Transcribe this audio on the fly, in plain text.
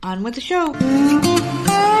On with the show.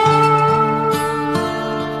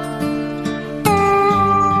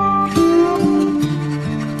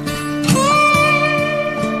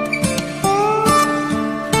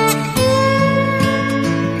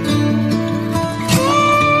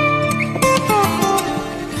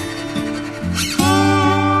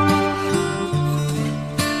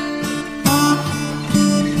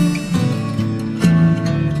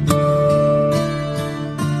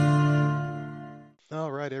 All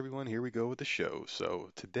right, everyone, here we go with the show.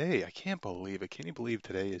 So today, I can't believe it. Can you believe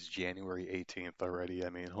today is January 18th already? I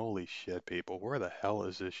mean, holy shit, people. Where the hell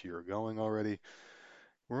is this year going already?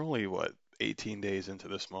 We're only, what, 18 days into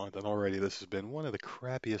this month, and already this has been one of the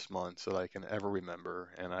crappiest months that I can ever remember.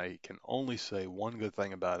 And I can only say one good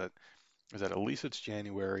thing about it is that at least it's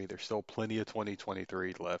January. There's still plenty of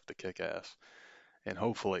 2023 left to kick ass. And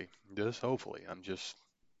hopefully, just hopefully, I'm just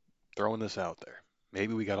throwing this out there.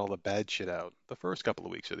 Maybe we got all the bad shit out the first couple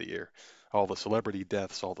of weeks of the year. All the celebrity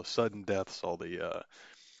deaths, all the sudden deaths, all the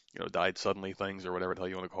died suddenly things or whatever the hell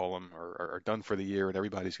you want to call them are done for the year, and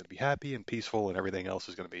everybody's going to be happy and peaceful, and everything else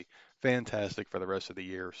is going to be fantastic for the rest of the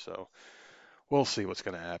year. So we'll see what's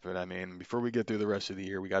going to happen. I mean, before we get through the rest of the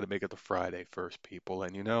year, we got to make it to Friday first, people.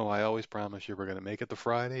 And I always promise you we're going to make it to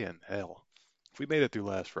Friday, and hell, if we made it through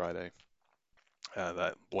last Friday,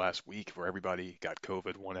 that last week where everybody got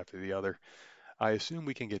COVID one after the other, I assume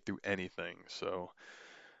we can get through anything. So,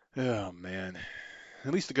 oh man.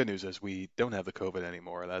 At least the good news is we don't have the COVID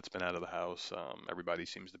anymore. That's been out of the house. Everybody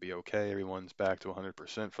seems to be okay. Everyone's back to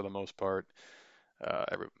 100% for the most part.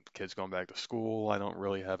 Every kids going back to school. I don't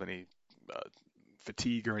really have any uh,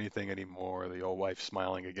 fatigue or anything anymore. The old wife's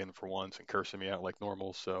smiling again for once and cursing me out like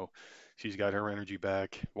normal. So she's got her energy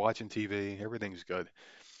back. Watching TV. Everything's good.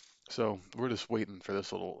 So we're just waiting for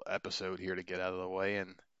this little episode here to get out of the way,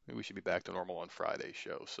 and we should be back to normal on Friday's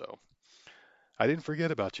show. So I didn't forget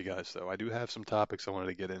about you guys, though. I do have some topics I wanted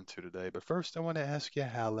to get into today, but first I want to ask you,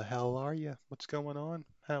 how the hell are you? What's going on?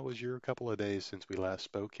 How was your couple of days since we last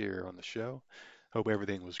spoke here on the show? Hope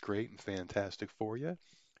everything was great and fantastic for you.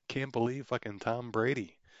 Can't believe fucking Tom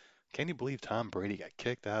Brady. Can you believe Tom Brady got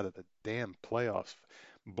kicked out of the damn playoffs,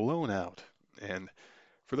 blown out? And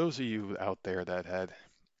for those of you out there that had,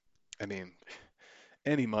 I mean,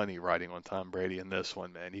 any money riding on Tom Brady in this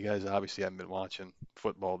one, man. You guys obviously haven't been watching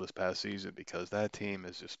football this past season because that team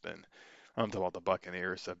has just been. I'm talking about the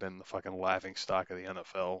Buccaneers have been the fucking laughing stock of the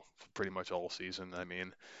NFL for pretty much all season. I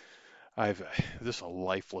mean, I've just a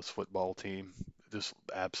lifeless football team, just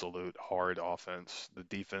absolute hard offense. The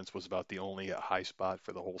defense was about the only high spot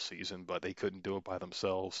for the whole season, but they couldn't do it by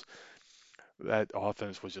themselves. That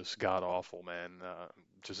offense was just god awful, man.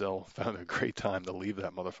 Giselle found a great time to leave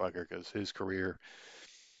that motherfucker because his career,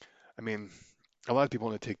 I mean, a lot of people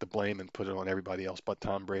want to take the blame and put it on everybody else but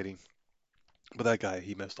Tom Brady. But that guy,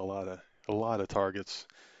 he missed a lot of targets,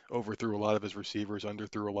 overthrew a lot of his receivers,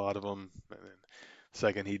 underthrew a lot of them. And then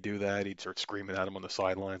second he'd do that, he'd start screaming at him on the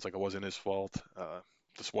sidelines like it wasn't his fault.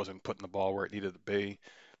 Just wasn't putting the ball where it needed to be.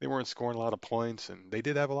 They weren't scoring a lot of points, and they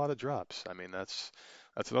did have a lot of drops. I mean, that's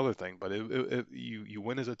another thing. But you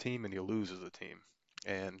win as a team and you lose as a team.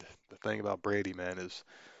 And the thing about Brady, man, is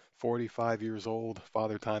 45 years old,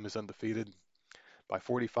 father time is undefeated. By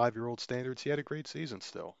 45-year-old standards, he had a great season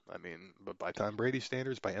still. I mean, but by Tom Brady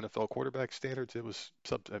standards, by NFL quarterback standards, it was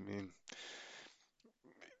I mean,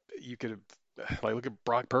 you could have, like, look at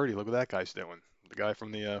Brock Purdy. Look what that guy's doing. The guy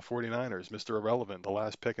from the 49ers, Mr. Irrelevant, the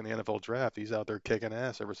last pick in the NFL draft. He's out there kicking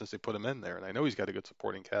ass ever since they put him in there. And I know he's got a good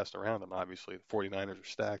supporting cast around him, obviously. The 49ers are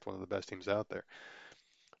stacked, one of the best teams out there.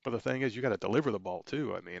 But the thing is, you got to deliver the ball,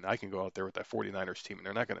 too. I mean, I can go out there with that 49ers team, and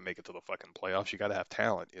they're not going to make it to the fucking playoffs. You got to have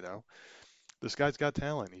talent. This guy's got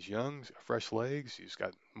talent. He's young, he's got fresh legs. He's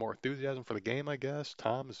got more enthusiasm for the game, I guess.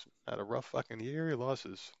 Tom's had a rough fucking year. He lost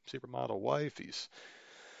his supermodel wife. He's,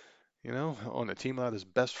 on a team without his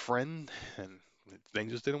best friend, and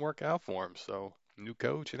things just didn't work out for him. So, new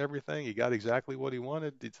coach and everything. He got exactly what he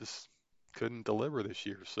wanted. He just couldn't deliver this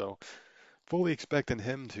year. So, fully expecting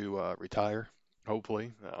him to retire.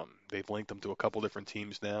 Hopefully, they've linked him to a couple different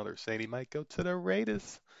teams now. They're saying he might go to the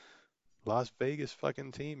Raiders. Las Vegas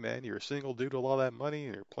fucking team, man. You're a single dude with all that money,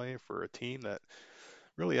 and you're playing for a team that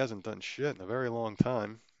really hasn't done shit in a very long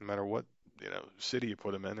time. No matter what, city you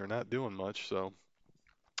put him in, they're not doing much. So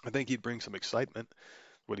I think he'd bring some excitement.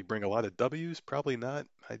 Would he bring a lot of W's? Probably not.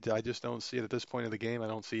 I just don't see it at this point of the game. I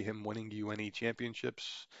don't see him winning you any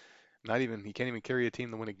championships. Not even he can't even carry a team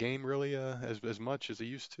to win a game really as much as he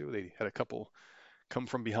used to. They had a couple come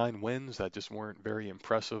from behind wins that just weren't very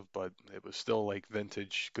impressive, but it was still like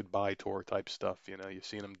vintage goodbye tour type stuff. You've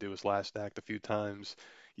seen him do his last act a few times.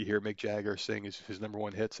 You hear Mick Jagger sing his number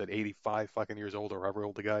one hits at 85 fucking years old or however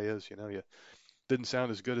old the guy is. You didn't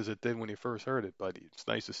sound as good as it did when you first heard it, but it's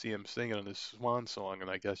nice to see him singing on his swan song. And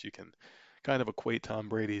I guess you can kind of equate Tom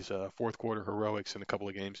Brady's fourth quarter heroics in a couple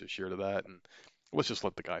of games this year to that. And let's just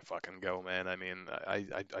let the guy fucking go, man. I mean,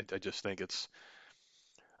 I just think it's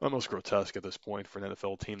almost grotesque at this point for an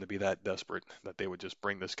NFL team to be that desperate that they would just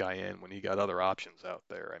bring this guy in when you got other options out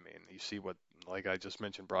there. I mean, you see what, like I just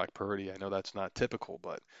mentioned, Brock Purdy. I know that's not typical,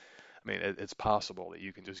 but I mean, it's possible that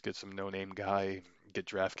you can just get some no-name guy, get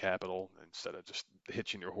draft capital instead of just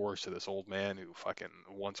hitching your horse to this old man who fucking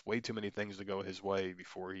wants way too many things to go his way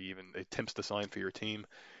before he even attempts to sign for your team.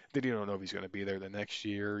 Then you don't know if he's going to be there the next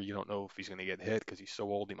year. You don't know if he's going to get hit because he's so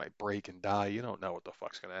old he might break and die. You don't know what the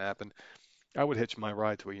fuck's going to happen. I would hitch my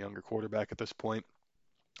ride to a younger quarterback at this point.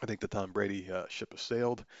 I think the Tom Brady ship has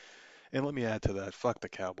sailed. And let me add to that, fuck the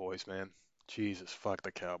Cowboys, man. Jesus, fuck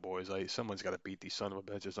the Cowboys. Someone's got to beat these son of a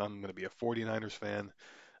bitches. I'm going to be a 49ers fan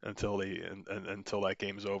until that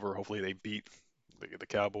game's over. Hopefully they beat the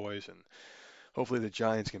Cowboys, and hopefully the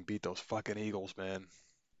Giants can beat those fucking Eagles, man.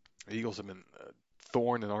 The Eagles have been a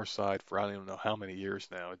thorn in our side for I don't even know how many years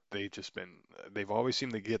now. They've always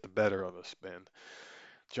seemed to get the better of us, man.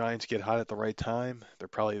 Giants get hot at the right time. They're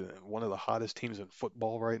probably one of the hottest teams in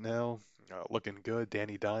football right now. Looking good.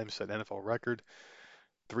 Danny Dimes set NFL record,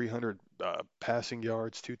 300 passing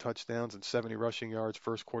yards, 2 touchdowns, and 70 rushing yards.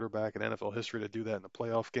 First quarterback in NFL history to do that in a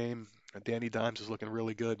playoff game. And Danny Dimes is looking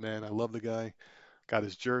really good, man. I love the guy. Got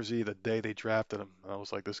his jersey the day they drafted him. I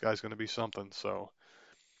was like, this guy's going to be something. So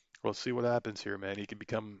let's see what happens here, man. He could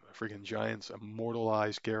become a freaking Giants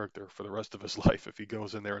immortalized character for the rest of his life if he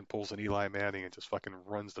goes in there and pulls an Eli Manning and just fucking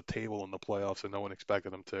runs the table in the playoffs and no one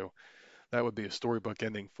expected him to. That would be a storybook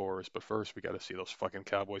ending for us. But first, we got to see those fucking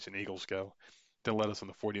Cowboys and Eagles go. Then let us and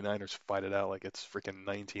the 49ers fight it out like it's freaking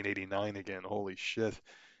 1989 again. Holy shit.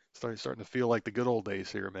 Starting to feel like the good old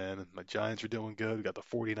days here, man. And the Giants are doing good. We got the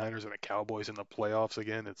 49ers and the Cowboys in the playoffs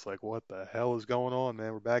again. It's like, what the hell is going on,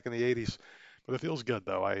 man? We're back in the 80s. But it feels good,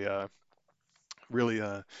 though. I really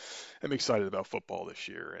am excited about football this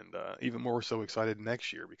year, and even more so excited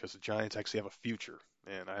next year because the Giants actually have a future.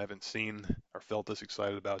 And I haven't seen or felt this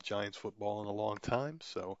excited about Giants football in a long time,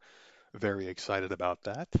 so very excited about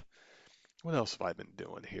that. What else have I been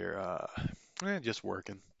doing here? Just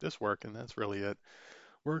working, just working. That's really it.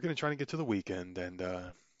 Working and trying to get to the weekend, and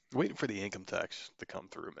waiting for the income tax to come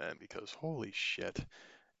through, man. Because holy shit,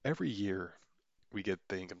 every year we get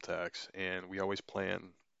the income tax, and we always plan,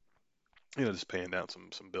 just paying down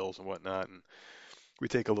some bills and whatnot, and we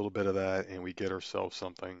take a little bit of that and we get ourselves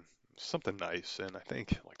something nice. And I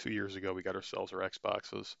think like 2 years ago we got ourselves our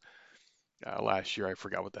Xboxes. Last year I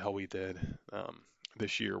forgot what the hell we did.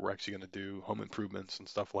 This year we're actually going to do home improvements and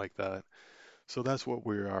stuff like that. So that's what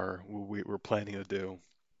we're planning to do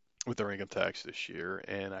with our income tax this year.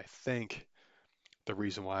 And I think the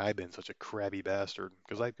reason why I've been such a crabby bastard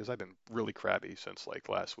because I've been really crabby since like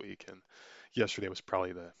last week, and yesterday was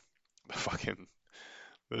probably the fucking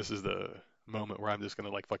this is the moment where I'm just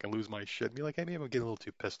gonna like fucking lose my shit and be like, hey, maybe I'm getting a little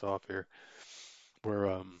too pissed off here. Where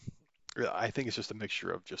yeah, I think it's just a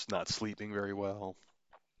mixture of just not sleeping very well,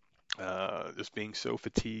 just being so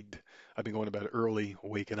fatigued. I've been going to bed early,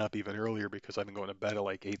 waking up even earlier because I've been going to bed at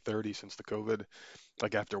like 8:30 since the COVID.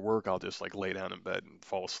 Like after work, I'll just like lay down in bed and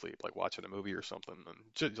fall asleep, like watching a movie or something, and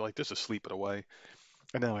just to sleep it away.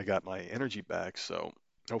 And now I got my energy back, so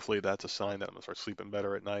hopefully that's a sign that I'm gonna start sleeping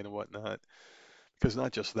better at night and whatnot. Because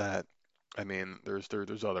not just that, I mean, there's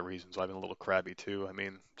other reasons I've been a little crabby too. I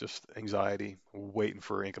mean, just anxiety, waiting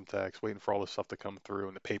for income tax, waiting for all this stuff to come through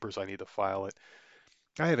and the papers I need to file it.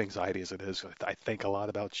 I have anxiety as it is. I think a lot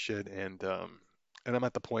about shit, and I'm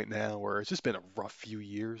at the point now where it's just been a rough few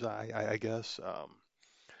years. I guess,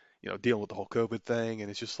 dealing with the whole COVID thing,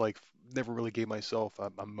 and it's just like never really gave myself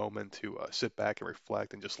a moment to sit back and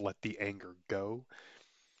reflect and just let the anger go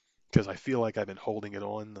because I feel like I've been holding it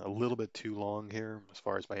on a little bit too long here as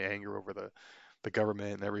far as my anger over the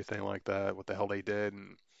government and everything like that, what the hell they did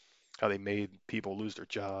and how they made people lose their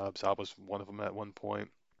jobs. I was one of them at one point.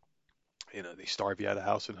 They starve you out of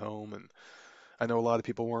house and home. And I know a lot of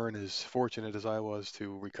people weren't as fortunate as I was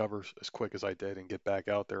to recover as quick as I did and get back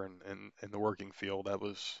out there and in the working field. That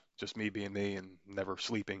was just me being me and never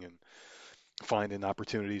sleeping and finding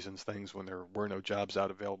opportunities and things when there were no jobs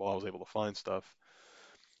out available. I was able to find stuff.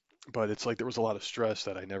 But it's like there was a lot of stress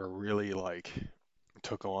that I never really like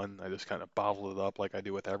took on. I just kind of bottled it up like I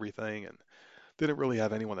do with everything and didn't really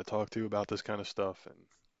have anyone to talk to about this kind of stuff. And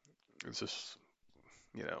it's just,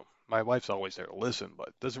 my wife's always there to listen,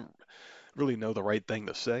 but doesn't. really know the right thing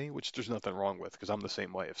to say, which there's nothing wrong with because I'm the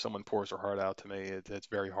same way. If someone pours their heart out to me, it's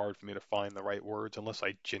very hard for me to find the right words unless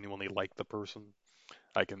I genuinely like the person.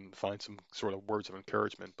 I can find some sort of words of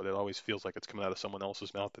encouragement, but it always feels like it's coming out of someone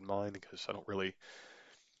else's mouth than mine because I don't really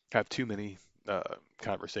have too many uh,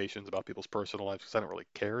 conversations about people's personal lives because I don't really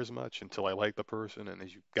care as much until I like the person. And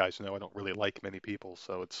as you guys know, I don't really like many people,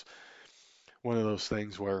 so it's one of those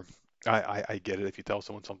things where I get it if you tell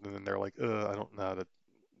someone something and they're like, I don't know how to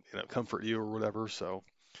comfort you or whatever. So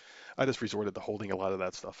I just resorted to holding a lot of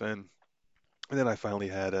that stuff in. And then I finally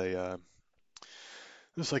had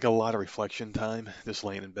just like a lot of reflection time, just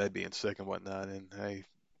laying in bed being sick and whatnot. And I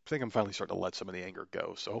think I'm finally starting to let some of the anger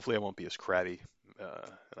go. So hopefully I won't be as crabby, and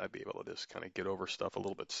I'd be able to just kind of get over stuff a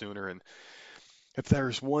little bit sooner. And if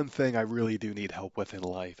there's one thing I really do need help with in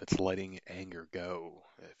life, it's letting anger go.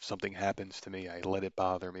 If something happens to me, I let it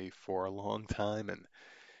bother me for a long time, and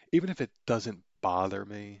even if it doesn't bother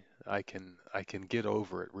me, I can get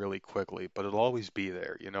over it really quickly, but it'll always be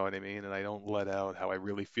there, you know what I mean? And I don't let out how I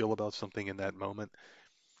really feel about something in that moment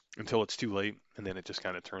until it's too late, and then it just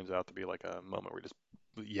kind of turns out to be like a moment where you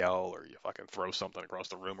just yell or you fucking throw something across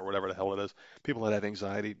the room or whatever the hell it is. People that have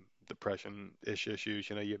anxiety, depression issues,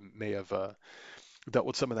 you may have dealt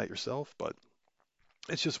with some of that yourself, but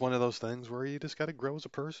it's just one of those things where you just got to grow as a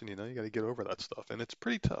person, you got to get over that stuff, and it's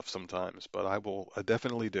pretty tough sometimes, but I will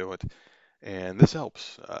definitely do it. And this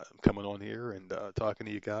helps coming on here and talking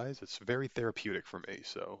to you guys. It's very therapeutic for me.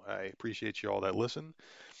 So I appreciate you all that listen.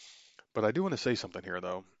 But I do want to say something here,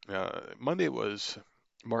 though. Monday was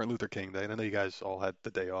Martin Luther King Day, and I know you guys all had the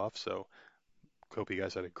day off. So hope you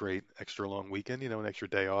guys had a great extra long weekend, an extra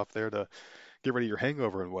day off there to get rid of your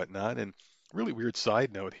hangover and whatnot. And really weird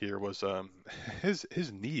side note here was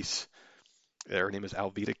his niece. Her name is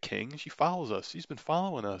Alvita King. She follows us. She's been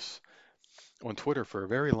following us on Twitter for a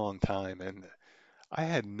very long time, and I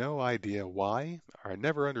had no idea why, or I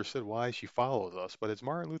never understood why she follows us, but it's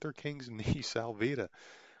Martin Luther King's niece, Alvita.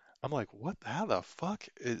 I'm like, what? How the fuck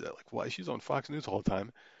is it? Like, why? She's on Fox News all the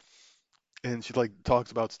time, and she like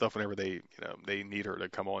talks about stuff whenever they need her to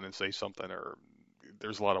come on and say something. Or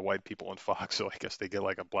there's a lot of white people on Fox, so I guess they get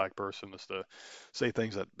like a black person just to say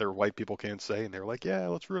things that their white people can't say, and they're like, yeah,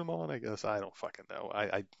 let's root them on. I guess I don't fucking know.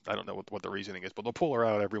 I don't know what the reasoning is, but they'll pull her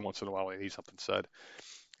out every once in a while when they need something said.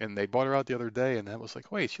 And they brought her out the other day, and I was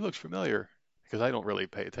like, wait, she looks familiar because I don't really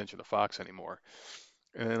pay attention to Fox anymore.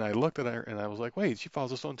 And I looked at her and I was like, wait, she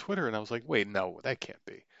follows us on Twitter. And I was like, wait, no, that can't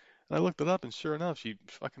be. And I looked it up, and sure enough, she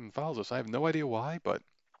fucking follows us. I have no idea why, but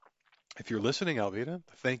if you're listening, Alvita,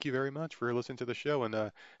 thank you very much for listening to the show,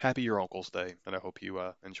 and happy Your Uncle's Day. And I hope you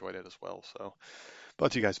enjoyed it as well. So,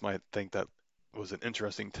 but you guys might think that was an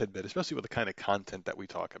interesting tidbit, especially with the kind of content that we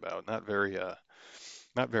talk about. Not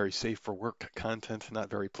very safe for work content, not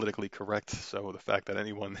very politically correct. So the fact that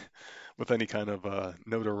anyone with any kind of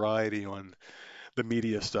notoriety on the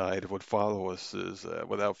media side would follow us is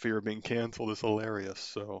without fear of being canceled is hilarious.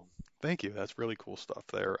 So thank you. That's really cool stuff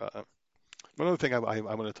there. One other thing I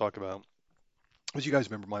want to talk about was you guys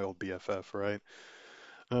remember my old BFF, right?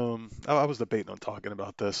 I was debating on talking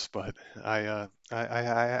about this, but I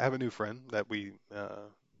have a new friend that we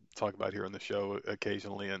talk about here on the show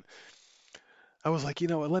occasionally, and I was like, you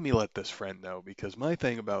know what, let me let this friend know because my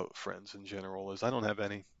thing about friends in general is I don't have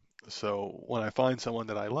any. So when I find someone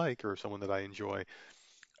that I like or someone that I enjoy,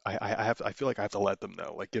 I feel like I have to let them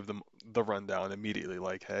know, like give them the rundown immediately,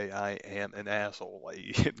 like, hey, I am an asshole.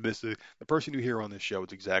 Like this is the person you hear on this show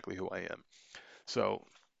is exactly who I am. So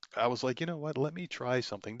I was like, you know what, let me try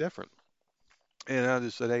something different. And I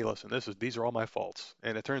just said, hey, listen, these are all my faults.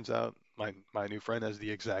 And it turns out my new friend has the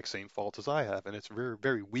exact same faults as I have, and it's very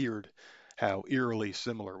very weird how eerily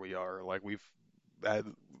similar we are. Like we've had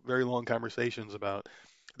very long conversations about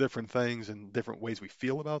different things and different ways we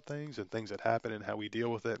feel about things and things that happen and how we deal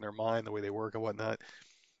with it in our mind, the way they work and whatnot.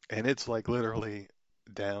 And it's like literally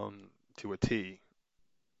down to a T.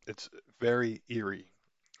 It's very eerie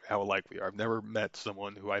how alike we are. I've never met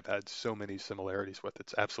someone who I've had so many similarities with.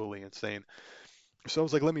 It's absolutely insane. So I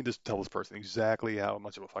was like, let me just tell this person exactly how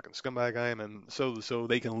much of a fucking scumbag I am, and so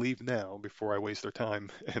they can leave now before I waste their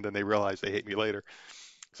time, and then they realize they hate me later.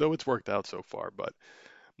 So it's worked out so far. But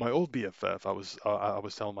my old BFF, I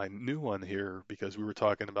was telling my new one here because we were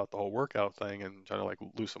talking about the whole workout thing and trying to like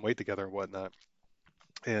lose some weight together and whatnot.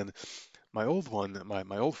 And my old one,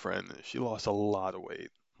 my old friend, she lost a lot of weight,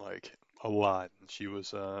 like a lot. And she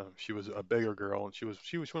was a bigger girl, and she was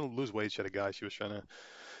trying to lose weight. She had a guy she was trying to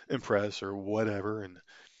impress or whatever. And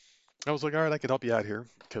I was like, all right, I could help you out here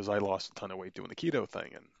because I lost a ton of weight doing the keto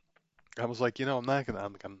thing. And I was like, I'm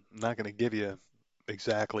not gonna give you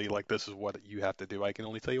exactly like this is what you have to do. I can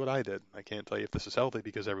only tell you what I did. I can't tell you if this is healthy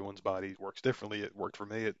because everyone's body works differently. It worked for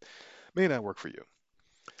me. It may not work for you.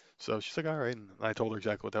 So she's like, all right. And I told her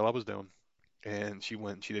exactly what the hell I was doing. And she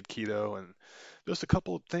went and she did keto and just a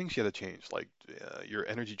couple of things she had to change, like your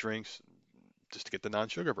energy drinks, just to get the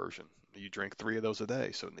non-sugar version. You drink 3 of those a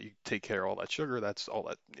day, so you take care of all that sugar. That's all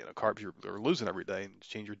that carbs you're losing every day. And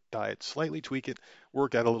change your diet, slightly tweak it,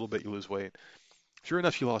 work out a little bit, you lose weight. Sure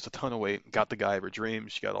enough, she lost a ton of weight, got the guy of her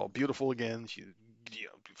dreams. She got all beautiful again. She,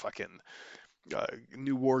 fucking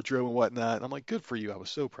new wardrobe and whatnot. And I'm like, good for you. I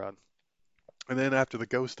was so proud. And then after the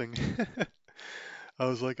ghosting, I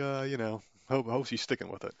was like, hope she's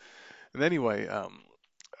sticking with it. And anyway,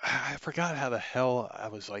 I forgot how the hell I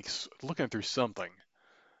was like looking through something.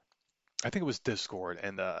 I think it was Discord,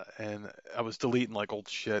 and I was deleting like old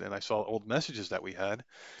shit, and I saw old messages that we had,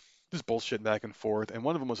 just bullshit back and forth. And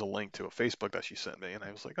one of them was a link to a Facebook that she sent me, and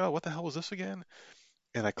I was like, oh, what the hell was this again?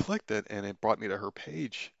 And I clicked it, and it brought me to her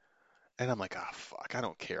page. And I'm like, ah, fuck, I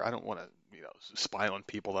don't care. I don't want to, spy on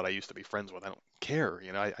people that I used to be friends with. I don't care.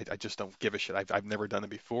 I just don't give a shit. I've never done it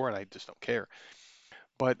before, and I just don't care.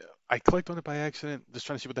 But I clicked on it by accident, just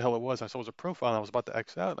trying to see what the hell it was. I saw it was a profile, and I was about to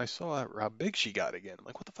X out, and I saw how big she got again. I'm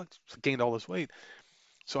like, what the fuck? She gained all this weight.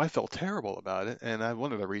 So I felt terrible about it, and I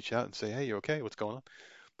wanted to reach out and say, hey, you okay? What's going on?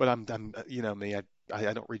 But me,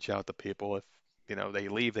 I don't reach out to people if, they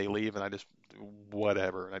leave, and I just,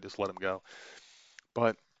 whatever, and I just let them go.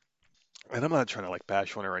 But and I'm not trying to like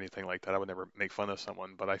bash on her or anything like that. I would never make fun of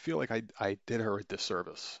someone, but I feel like I did her a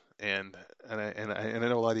disservice. And I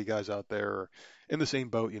know a lot of you guys out there are in the same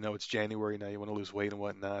boat. It's January now. You want to lose weight and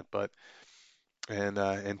whatnot, but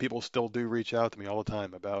and people still do reach out to me all the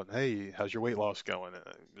time about, hey, how's your weight loss going?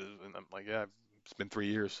 And I'm like, yeah, it's been 3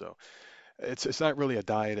 years, so it's not really a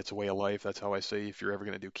diet. It's a way of life. That's how I say if you're ever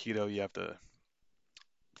going to do keto, you have to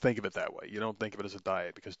think of it that way. You don't think of it as a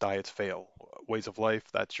diet because diets fail. Ways of life,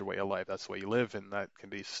 that's your way of life. That's the way you live, and that can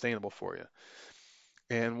be sustainable for you.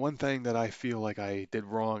 And one thing that I feel like I did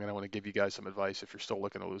wrong, and I want to give you guys some advice if you're still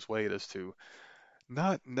looking to lose weight, is to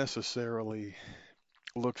not necessarily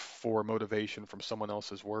look for motivation from someone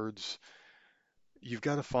else's words. You've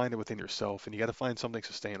got to find it within yourself, and you got to find something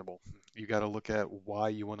sustainable. You got to look at why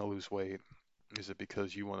you want to lose weight. Is it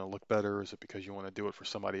because you want to look better? Is it because you want to do it for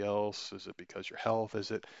somebody else? Is it because your health? Is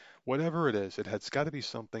it whatever it is? It has got to be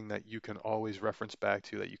something that you can always reference back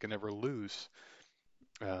to that you can never lose.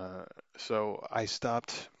 Uh, so I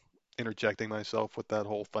stopped interjecting myself with that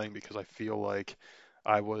whole thing because I feel like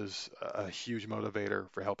I was a huge motivator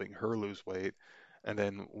for helping her lose weight. And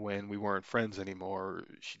then when we weren't friends anymore,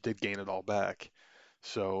 she did gain it all back.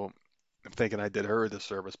 So I'm thinking I did her a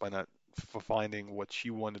disservice by not finding what she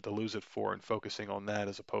wanted to lose it for and focusing on that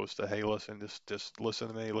as opposed to, hey, listen, just listen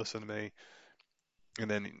to me.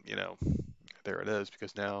 And then, there it is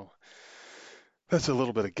because now that's a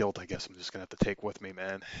little bit of guilt, I guess I'm just gonna have to take with me,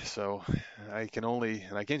 man. So and I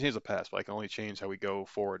can't change the past, but I can only change how we go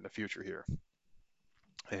forward in the future here.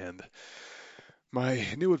 And my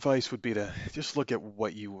new advice would be to just look at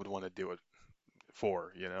what you would want to do it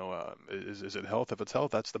for. Is it health? If it's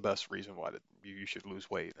health, that's the best reason why you should lose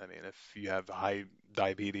weight. I mean, if you have high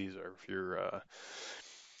diabetes or if you're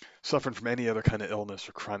suffering from any other kind of illness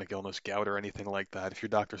or chronic illness, gout or anything like that, if your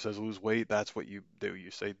doctor says lose weight, that's what you do.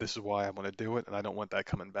 You say, this is why I want to do it, and I don't want that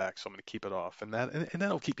coming back, so I'm going to keep it off. And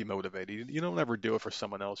that'll keep you motivated. You don't ever do it for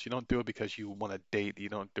someone else. You don't do it because you want to date. You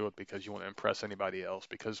don't do it because you want to impress anybody else.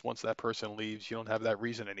 Because once that person leaves, you don't have that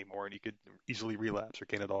reason anymore, and you could easily relapse or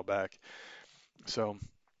gain it all back. So,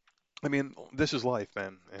 I mean, this is life,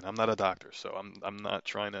 man, and I'm not a doctor, so I'm not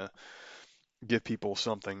trying to give people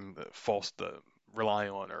something false to rely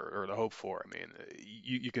on or to hope for. I mean,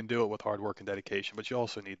 you can do it with hard work and dedication, but you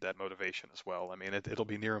also need that motivation as well. I mean, it'll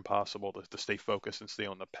be near impossible to stay focused and stay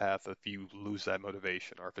on the path if you lose that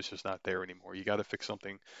motivation or if it's just not there anymore. You got to fix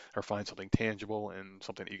something or find something tangible and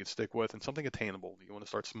something that you can stick with and something attainable. You want to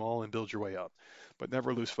start small and build your way up, but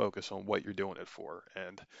never lose focus on what you're doing it for.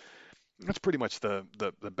 And that's pretty much the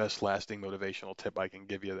best lasting motivational tip I can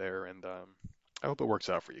give you there. And I hope it works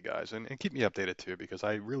out for you guys. And keep me updated too, because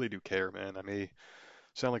I really do care, man. I may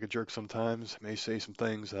sound like a jerk sometimes, may say some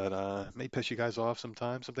things that may piss you guys off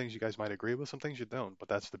sometimes, some things you guys might agree with, some things you don't. But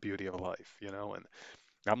that's the beauty of life, and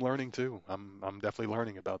I'm learning too. I'm definitely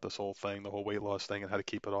learning about this whole thing, the whole weight loss thing and how to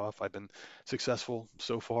keep it off. I've been successful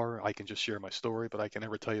so far. I can just share my story, but I can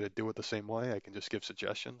never tell you to do it the same way. I can just give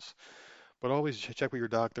suggestions. But always check with your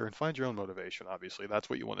doctor and find your own motivation. Obviously, that's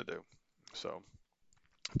what you want to do. So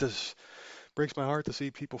this breaks my heart to see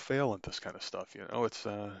people fail at this kind of stuff. It's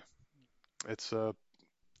it's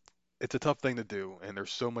a tough thing to do, and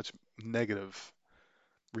there's so much negative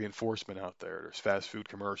reinforcement out there. There's fast food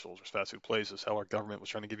commercials. There's fast food places. Hell, our government was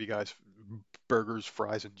trying to give you guys burgers,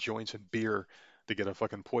 fries, and joints and beer to get a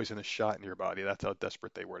fucking poisonous shot in your body. That's how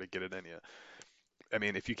desperate they were to get it in you. I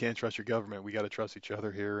mean, if you can't trust your government, we got to trust each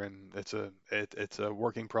other here, and it's a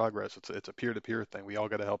working progress. It's a peer-to-peer thing. We all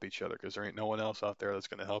got to help each other because there ain't no one else out there that's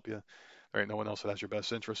going to help you. There ain't no one else that has your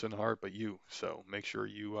best interest in heart but you. So make sure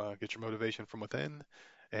you get your motivation from within,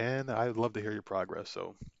 and I'd love to hear your progress.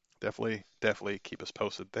 So definitely keep us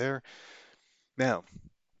posted there. Now,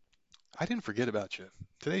 I didn't forget about you.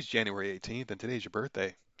 Today's January 18th, and today's your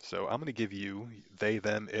birthday. So I'm going to give you they,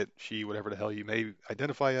 them, it, she, whatever the hell you may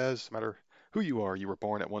identify as, no matter who you are. You were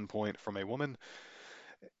born at one point from a woman.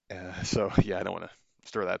 So yeah, I don't want to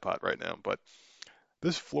stir that pot right now. But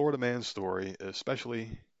this Florida man story is especially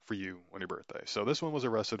for you on your birthday. So this one was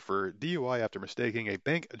arrested for DUI after mistaking a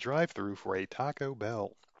bank drive-through for a Taco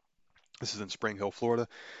Bell. This is in Spring Hill, Florida.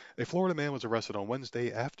 A Florida man was arrested on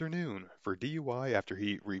Wednesday afternoon for DUI after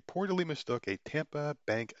he reportedly mistook a Tampa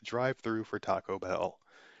bank drive-through for Taco Bell.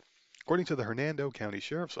 According to the Hernando County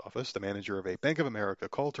Sheriff's Office, the manager of a Bank of America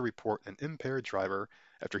called to report an impaired driver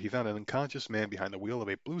after he found an unconscious man behind the wheel of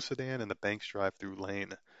a blue sedan in the bank's drive-through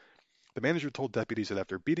lane. The manager told deputies that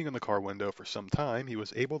after beating on the car window for some time, he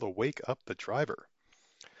was able to wake up the driver.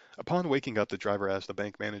 Upon waking up, the driver asked the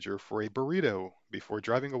bank manager for a burrito before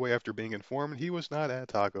driving away after being informed he was not at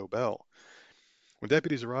Taco Bell. When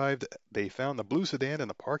deputies arrived, they found the blue sedan in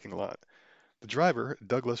the parking lot. The driver,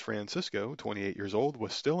 Douglas Francisco, 28 years old,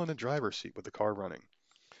 was still in the driver's seat with the car running.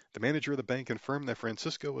 The manager of the bank confirmed that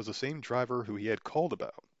Francisco was the same driver who he had called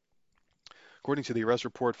about. According to the arrest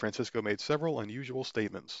report, Francisco made several unusual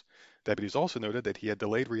statements. Deputies also noted that he had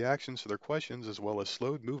delayed reactions to their questions as well as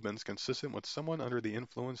slowed movements consistent with someone under the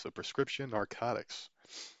influence of prescription narcotics.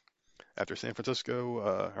 After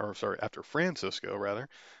Francisco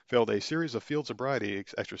failed a series of field sobriety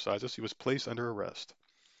exercises, he was placed under arrest.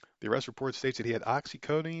 The arrest report states that he had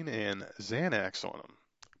oxycodone and Xanax on him,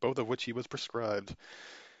 both of which he was prescribed.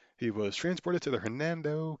 He was transported to the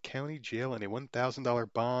Hernando County Jail on a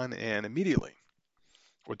 $1,000 bond, and immediately,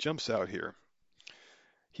 what jumps out here,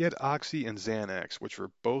 he had Oxy and Xanax, which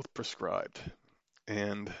were both prescribed.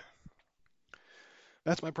 And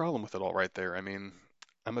that's my problem with it all right there. I mean,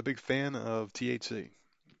 I'm a big fan of THC.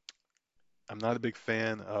 I'm not a big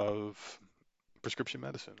fan of prescription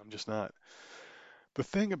medicine. I'm just not. The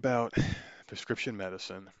thing about prescription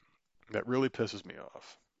medicine that really pisses me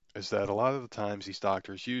off is that a lot of the times these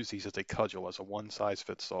doctors use these as a cudgel, as a one size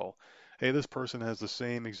fits all. Hey, this person has the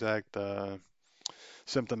same exact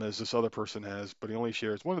symptom as this other person has, but he only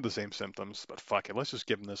shares one of the same symptoms. But fuck it, let's just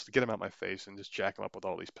give him this, get him out my face, and just jack him up with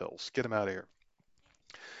all these pills. Get him out of here.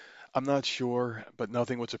 I'm not sure, but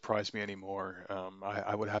nothing would surprise me anymore.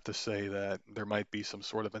 I would have to say that there might be some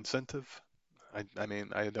sort of incentive. I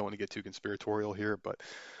mean, I don't want to get too conspiratorial here, but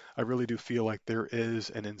I really do feel like there is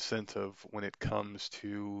an incentive when it comes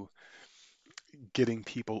to getting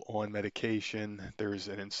people on medication. There's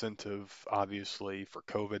an incentive, obviously, for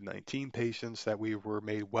COVID-19 patients that we were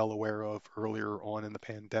made well aware of earlier on in the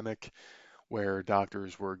pandemic, where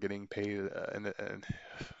doctors were getting paid and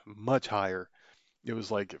much higher. It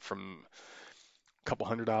was like from a couple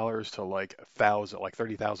 $100s to like 1,000, like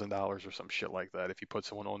 $30,000 or some shit like that. If you put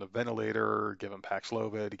someone on a ventilator, give them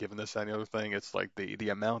Paxlovid, give them this, that, and the other thing, it's like the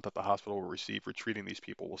amount that the hospital will receive for treating these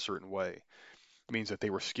people a certain way means that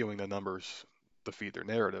they were skewing the numbers to feed their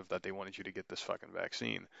narrative that they wanted you to get this fucking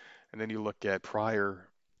vaccine. And then you look at prior,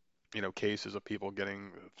 cases of people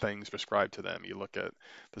getting things prescribed to them. You look at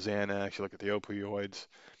the Xanax, you look at the opioids,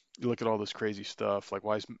 you look at all this crazy stuff. Like,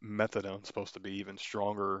 why is methadone supposed to be even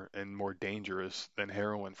stronger and more dangerous than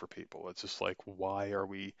heroin for people? It's just like, why are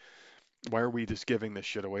we just giving this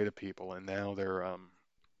shit away to people? And now they're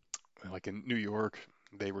like in New York,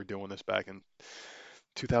 they were doing this back in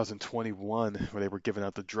 2021 where they were giving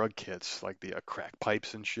out the drug kits, like the crack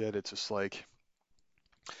pipes and shit. It's just like,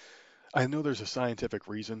 I know there's a scientific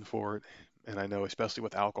reason for it, and I know especially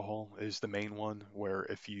with alcohol is the main one, where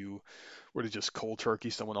if you were to just cold turkey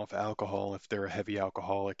someone off alcohol, if they're a heavy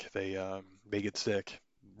alcoholic, they get sick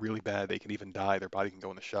really bad. They can even die. Their body can go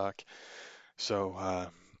into shock. So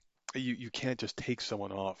you can't just take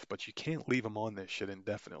someone off, but you can't leave them on this shit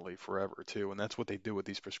indefinitely forever too. And that's what they do with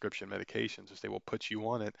these prescription medications is they will put you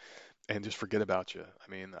on it and just forget about you. I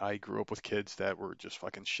mean, I grew up with kids that were just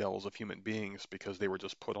fucking shells of human beings because they were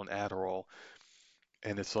just put on Adderall.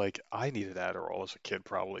 And it's like, I needed Adderall as a kid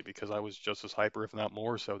probably because I was just as hyper, if not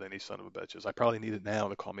more so, than these son of a bitches. I probably need it now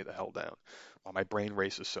to calm me the hell down while my brain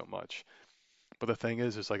races so much. But the thing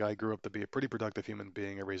is like I grew up to be a pretty productive human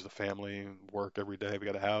being. I raised a family, work every day. We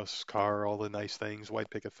got a house, car, all the nice things, white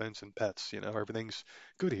picket fence, and pets. Everything's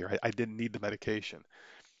good here. I didn't need the medication.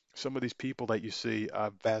 Some of these people that you see,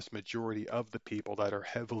 a vast majority of the people that are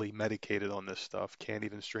heavily medicated on this stuff can't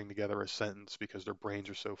even string together a sentence because their brains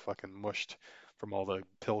are so fucking mushed from all the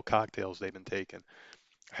pill cocktails they've been taking.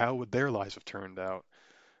 How would their lives have turned out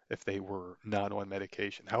if they were not on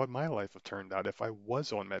medication? How would my life have turned out if I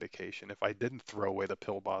was on medication? If I didn't throw away the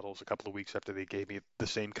pill bottles a couple of weeks after they gave me the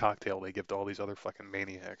same cocktail they give to all these other fucking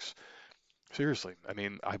maniacs? Seriously, I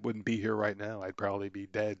mean, I wouldn't be here right now. I'd probably be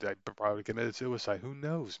dead. I'd probably committed suicide. Who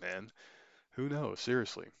knows, man? Who knows?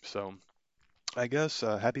 Seriously. So I guess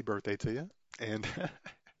happy birthday to you. And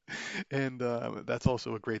and that's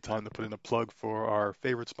also a great time to put in a plug for our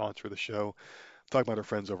favorite sponsor of the show. Talk about our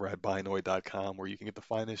friends over at binoid.com, where you can get the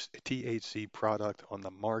finest THC product on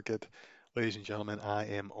the market. Ladies and gentlemen, I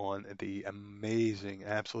am on the amazing,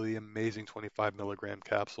 absolutely amazing 25 milligram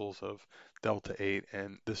capsules of Delta 8,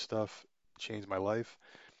 and this stuff changed my life,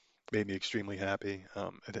 made me extremely happy.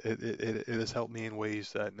 It has helped me in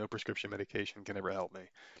ways that no prescription medication can ever help me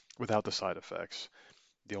without the side effects.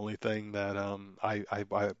 The only thing that I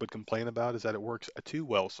would complain about is that it works too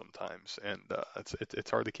well sometimes, and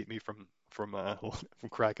it's hard to keep me from from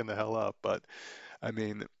cracking the hell up. But I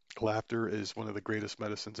mean, laughter is one of the greatest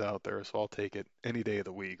medicines out there, so I'll take it any day of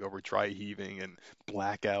the week over dry heaving and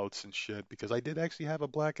blackouts and shit. Because I did actually have a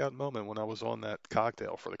blackout moment when I was on that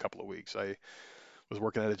cocktail for the couple of weeks. I was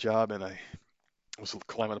working at a job and I was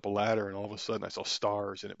climbing up a ladder, and all of a sudden I saw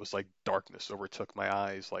stars, and it was like darkness overtook my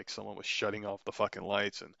eyes, like someone was shutting off the fucking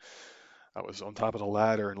lights. And I was on top of the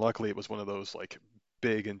ladder, and luckily it was one of those like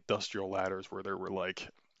big industrial ladders where there were like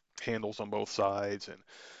handles on both sides, and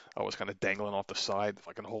I was kind of dangling off the side,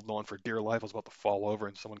 fucking holding on for dear life. I was about to fall over,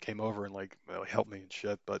 and someone came over and like helped me and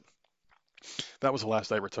shit. But that was the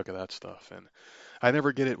last I ever took of that stuff, and I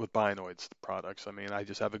never get it with Binoids products. I mean, I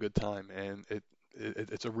just have a good time, and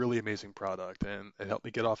it's a really amazing product, and it helped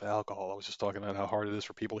me get off alcohol. I was just talking about how hard it is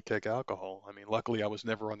for people to kick alcohol. I mean, luckily I was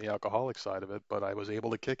never on the alcoholic side of it, but I was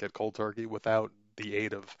able to kick it cold turkey without the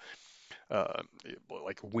aid of uh,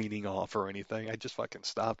 like weaning off or anything. I just fucking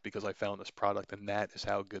stopped because I found this product, and that is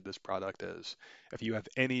how good this product is. If you have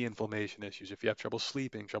any inflammation issues, if you have trouble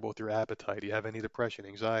sleeping, trouble with your appetite, you have any depression,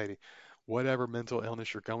 anxiety, whatever mental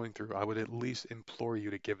illness you're going through, I would at least implore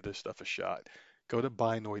you to give this stuff a shot. Go to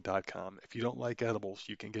binoid.com. If you don't like edibles,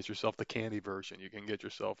 you can get yourself the candy version. You can get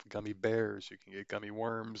yourself gummy bears. You can get gummy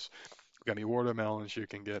worms, gummy watermelons. You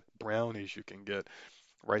can get brownies. You can get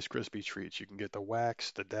Rice Krispie treats. You can get the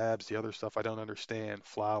wax, the dabs, the other stuff I don't understand,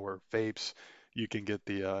 flour, vapes. You can get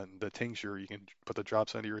the tincture. You can put the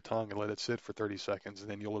drops under your tongue and let it sit for 30 seconds, and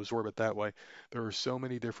then you'll absorb it that way. There are so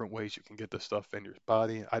many different ways you can get this stuff in your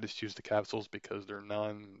body. I just use the capsules because they're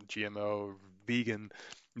non-GMO, vegan,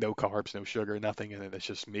 no carbs, no sugar, nothing in it. It's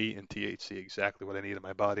just me and THC, exactly what I need in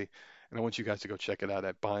my body. And I want you guys to go check it out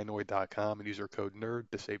at binoid.com and use our code NERD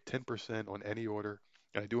to save 10% on any order.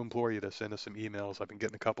 And I do implore you to send us some emails. I've been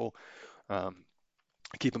getting a couple. Um,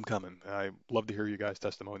 Keep them coming. I love to hear you guys'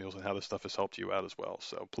 testimonials and how this stuff has helped you out as well.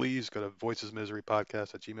 So please go to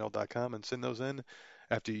voicesmiserypodcast at gmail.com and send those in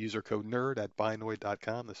after you use our code NERD at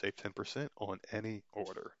binoid.com to save 10% on any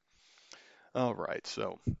order. All right,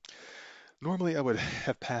 so normally I would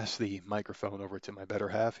have passed the microphone over to my better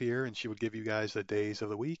half here, and she would give you guys the days of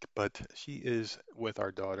the week, but she is with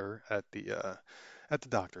our daughter at the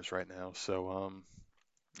doctor's right now. So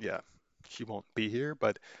yeah, she won't be here,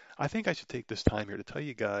 but I think I should take this time here to tell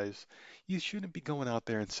you guys you shouldn't be going out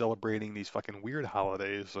there and celebrating these fucking weird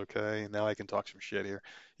holidays, okay? And now I can talk some shit here.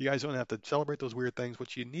 You guys don't have to celebrate those weird things.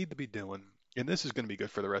 What you need to be doing, and this is going to be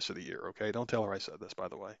good for the rest of the year, okay? Don't tell her I said this, by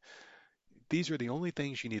the way. These are the only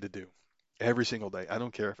things you need to do every single day. I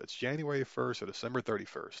don't care if it's January 1st or December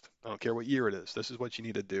 31st. I don't care what year it is. This is what you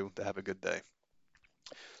need to do to have a good day.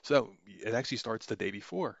 So it actually starts the day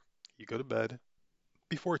before. You go to bed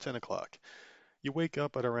before 10 o'clock. You wake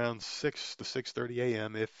up at around 6 to 6:30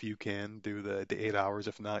 a.m. if you can do the 8 hours.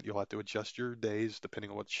 If not, you'll have to adjust your days depending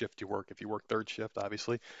on what shift you work. If you work third shift,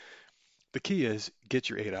 obviously. The key is get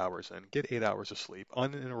your 8 hours in. Get 8 hours of sleep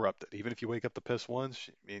uninterrupted. Even if you wake up to piss once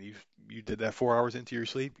and you did that 4 hours into your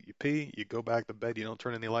sleep, you pee, you go back to bed, you don't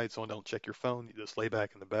turn any lights on, don't check your phone, you just lay back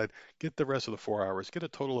in the bed. Get the rest of the 4 hours. Get a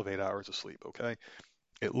total of 8 hours of sleep, okay?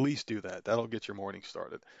 At least do that. That'll get your morning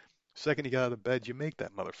started. Second you get out of bed, you make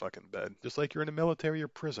that motherfucking bed. Just like you're in a military or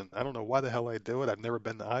prison. I don't know why the hell I do it. I've never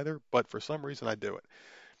been to either, but for some reason I do it.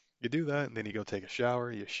 You do that, and then you go take a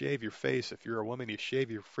shower. You shave your face. If you're a woman, you shave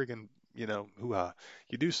your friggin', hoo-ha.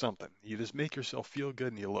 You do something. You just make yourself feel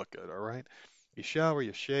good and you look good, all right? You shower,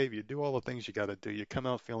 you shave, you do all the things you got to do. You come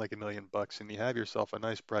out feeling like $1 million and you have yourself a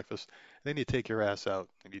nice breakfast. Then you take your ass out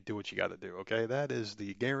and you do what you got to do. Okay, that is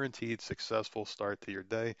the guaranteed successful start to your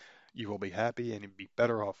day. You will be happy and you'll be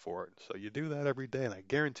better off for it. So you do that every day, and I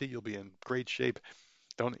guarantee you'll be in great shape.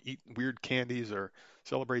 Don't eat weird candies or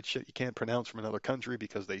celebrate shit you can't pronounce from another country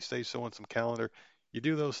because they say so on some calendar. You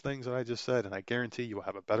do those things that I just said, and I guarantee you will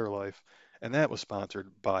have a better life. And that was sponsored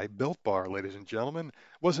by Built Bar, ladies and gentlemen.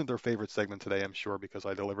 Wasn't their favorite segment today, I'm sure, because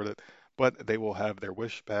I delivered it, but they will have their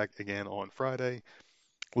wish back again on Friday.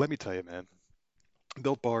 Let me tell you, man,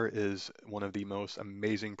 Built Bar is one of the most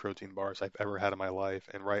amazing protein bars I've ever had in my life,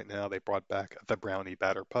 and right now they brought back the brownie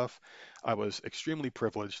batter puff. I was extremely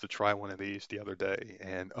privileged to try one of these the other day,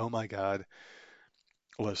 and oh my God,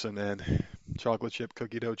 listen, man, chocolate chip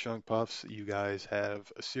cookie dough chunk puffs, you guys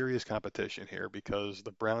have a serious competition here because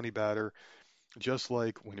the brownie batter, just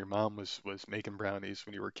like when your mom was making brownies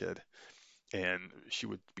when you were a kid, and she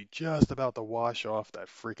would be just about to wash off that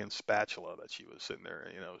freaking spatula that she was sitting there,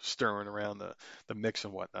 stirring around the mix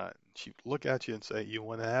and whatnot. She'd look at you and say, "You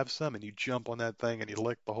want to have some?" And you jump on that thing and you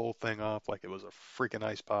lick the whole thing off like it was a freaking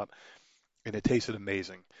ice pop, and it tasted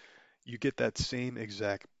amazing. You get that same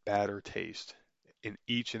exact batter taste in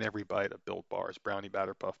each and every bite of Built Bars, brownie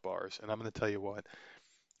batter puff bars. And I'm going to tell you what,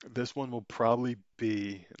 this one will probably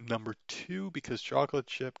be number two because chocolate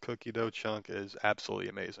chip cookie dough chunk is absolutely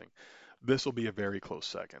amazing. This will be a very close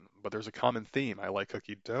second, but there's a common theme. I like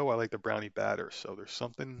cookie dough, I like the brownie batter, so there's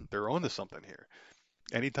something, they're onto something here.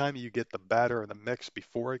 Anytime you get the batter and the mix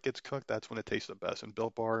before it gets cooked, that's when it tastes the best. And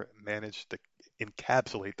Built Bar managed to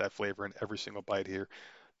encapsulate that flavor in every single bite here.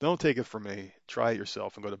 Don't take it from me. Try it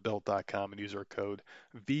yourself and go to built.com and use our code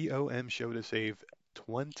VOM show to save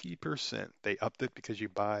 20%. They upped it because you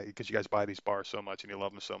guys buy these bars so much and you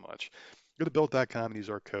love them so much. Go to built.com and use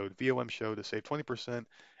our code VOM show to save 20%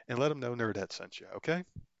 and let them know Nerdette sent you, okay?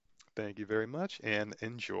 Thank you very much and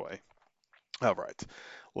enjoy. All right,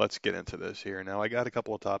 let's get into this here. Now, I got a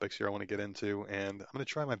couple of topics here I want to get into, and I'm going to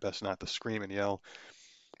try my best not to scream and yell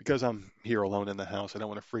because I'm here alone in the house. I don't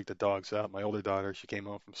want to freak the dogs out. My older daughter, she came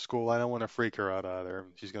home from school. I don't want to freak her out either.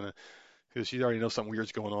 She's going to, because she already knows something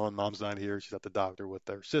weird's going on. Mom's not here. She's at the doctor with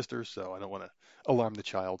their sister, so I don't want to alarm the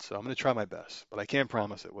child. So I'm going to try my best, but I can't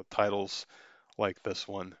promise it with titles like this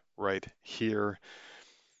one right here.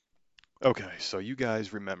 Okay, so you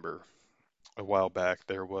guys remember a while back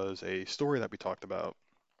there was a story that we talked about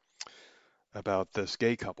this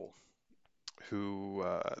gay couple who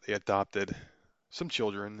they adopted some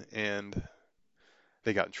children and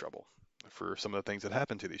they got in trouble for some of the things that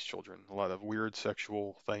happened to these children. A lot of weird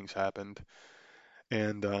sexual things happened.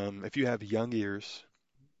 And if you have young ears,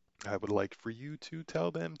 I would like for you to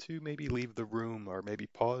tell them to maybe leave the room or maybe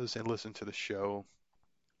pause and listen to the show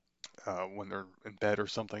when they're in bed or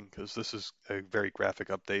something, because this is a very graphic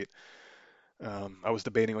update. I was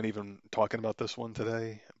debating on even talking about this one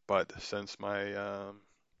today, but since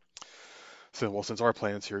our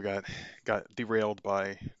plans here got derailed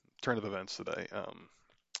by turn of events today, I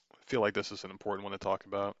feel like this is an important one to talk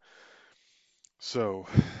about. So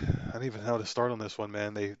I don't even know how to start on this one,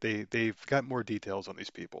 man. They've got more details on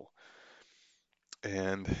these people,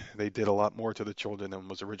 and they did a lot more to the children than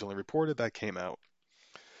was originally reported. That came out.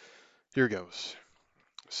 Here goes.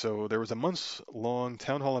 So there was a months-long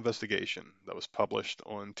town hall investigation that was published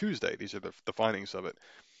on Tuesday. These are the findings of it.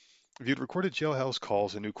 Viewed recorded jailhouse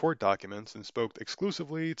calls and new court documents and spoke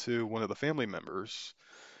exclusively to one of the family members.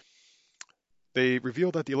 They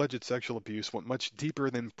revealed that the alleged sexual abuse went much deeper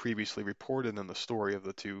than previously reported in the story of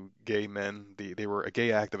the two gay men. They were a gay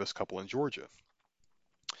activist couple in Georgia.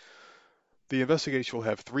 The investigation will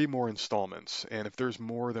have three more installments, and if there's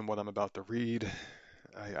more than what I'm about to read,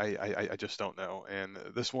 I just don't know. And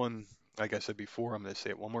this one, like I said before, I'm going to say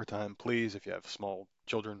it one more time. Please, if you have small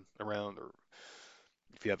children around or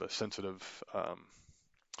if you have a sensitive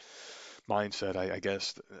mindset, I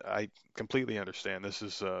guess I completely understand. This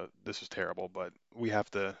is terrible, but we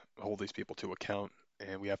have to hold these people to account,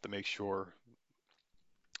 and we have to make sure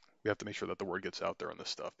that the word gets out there on this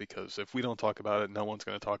stuff because if we don't talk about it, no one's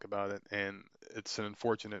going to talk about it, and it's an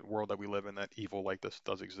unfortunate world that we live in that evil like this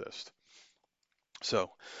does exist.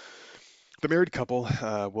 So, the married couple,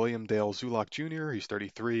 William Dale Zulak Jr., he's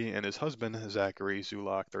 33, and his husband, Zachary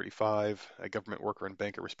Zulak, 35, a government worker and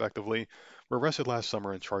banker respectively, were arrested last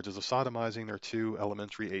summer in charges of sodomizing their two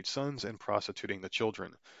elementary age sons and prostituting the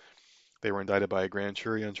children. They were indicted by a grand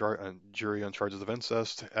jury on charges of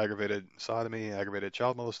incest, aggravated sodomy, aggravated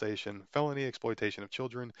child molestation, felony exploitation of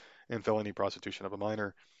children, and felony prostitution of a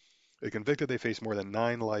minor. If convicted, they face more than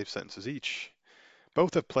 9 life sentences each.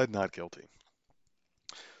 Both have pled not guilty.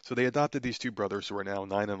 So they adopted these two brothers who are now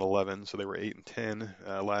 9 and 11. So they were 8 and 10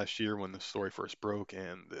 last year when the story first broke,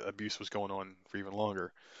 and the abuse was going on for even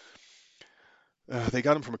longer. They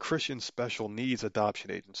got them from a Christian special needs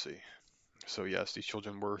adoption agency. So yes, these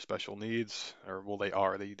children were special needs, or well, they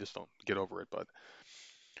are. They just don't get over it. But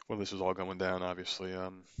when this was all going down, obviously,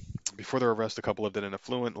 before their arrest, the couple lived in an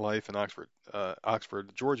affluent life in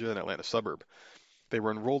Oxford, Georgia, an Atlanta suburb. They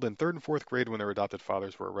were enrolled in third and fourth grade when their adopted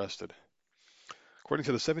fathers were arrested. According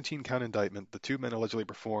to the 17-count indictment, the two men allegedly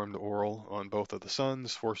performed oral on both of the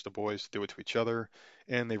sons, forced the boys to do it to each other,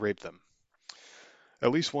 and they raped them.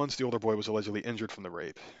 At least once, the older boy was allegedly injured from the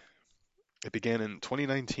rape. It began in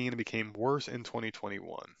 2019 and became worse in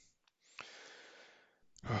 2021.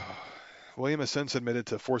 William has since admitted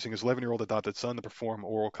to forcing his 11-year-old adopted son to perform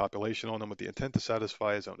oral copulation on him with the intent to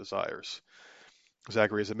satisfy his own desires.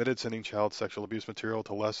 Zachary has admitted sending child sexual abuse material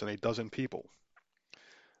to less than a dozen people.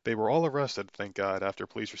 They were all arrested, thank God, after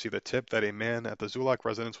police received a tip that a man at the Zulak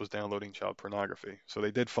residence was downloading child pornography. So they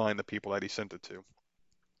did find the people that he sent it to.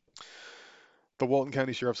 The Walton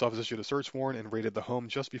County Sheriff's Office issued a search warrant and raided the home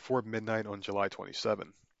just before midnight on July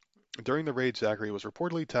 27. During the raid, Zachary was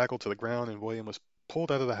reportedly tackled to the ground and William was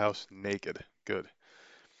pulled out of the house naked. Good.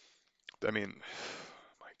 I mean,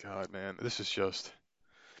 my God, man, this is just.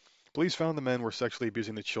 Police found the men were sexually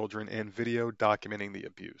abusing the children and video documenting the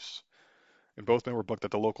abuse. And both men were booked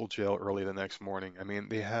at the local jail early the next morning. I mean,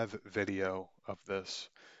 they have video of this.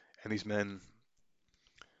 And these men,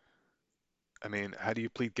 I mean, how do you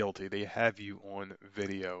plead guilty? They have you on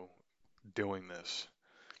video doing this.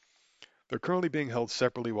 They're currently being held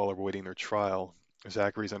separately while awaiting their trial.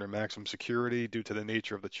 Zachary's under maximum security due to the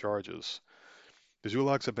nature of the charges. The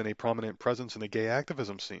Zulaks have been a prominent presence in the gay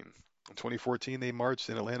activism scene. In 2014, they marched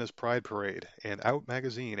in Atlanta's Pride Parade, and Out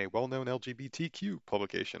magazine, a well-known LGBTQ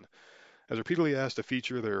publication, has repeatedly asked to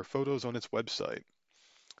feature their photos on its website.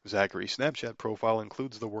 Zachary's Snapchat profile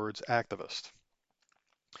includes the words activist.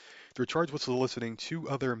 They're charged with soliciting two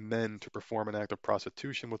other men to perform an act of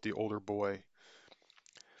prostitution with the older boy.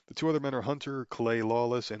 The two other men are Hunter Clay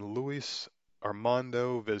Lawless and Luis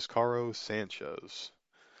Armando Vizcarro Sanchez.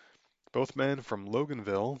 Both men from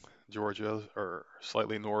Loganville, Georgia, or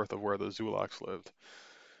slightly north of where the Zulaks lived.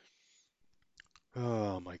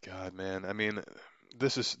 Oh my God, man. I mean,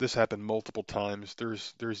 this happened multiple times.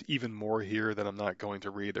 There's even more here that I'm not going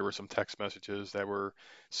to read. There were some text messages that were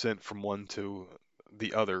sent from one to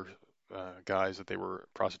the other guys that they were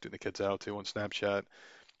prostituting the kids out to on Snapchat.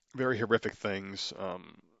 Very horrific things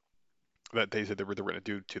that they said they were going to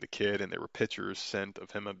do to the kid, and there were pictures sent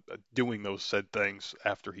of him doing those said things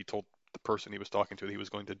after he told the person he was talking to that he was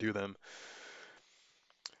going to do them.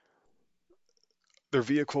 Their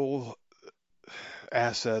vehicle,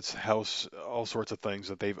 assets, house, all sorts of things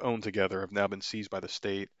that they've owned together have now been seized by the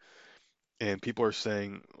state. And people are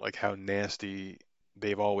saying like how nasty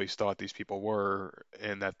they've always thought these people were,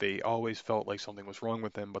 and that they always felt like something was wrong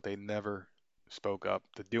with them, but they never spoke up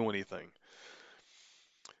to do anything.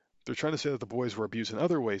 They're trying to say that the boys were abused in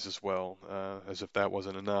other ways as well, as if that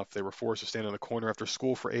wasn't enough. They were forced to stand in a corner after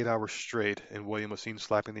school for 8 hours straight, and William was seen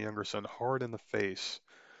slapping the younger son hard in the face.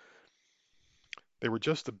 They were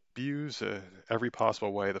just abused every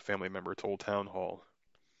possible way, the family member told Town Hall.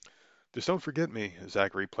 Just don't forget me,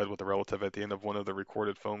 Zachary pled with a relative at the end of one of the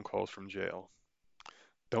recorded phone calls from jail.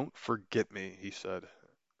 Don't forget me, he said.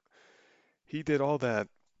 He did all that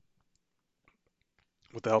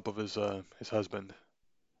with the help of his husband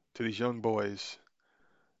to these young boys,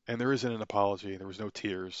 and there isn't an apology. There was no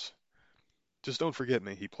tears. Just don't forget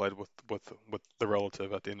me, he pled with the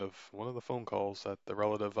relative at the end of one of the phone calls. That the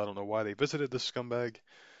relative, I don't know why they visited this scumbag.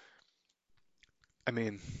 I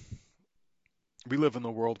mean, we live in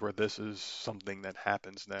a world where this is something that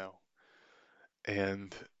happens now,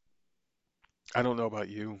 and I don't know about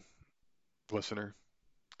you, listener,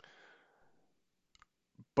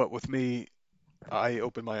 but with me, I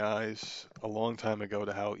opened my eyes a long time ago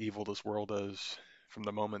to how evil this world is from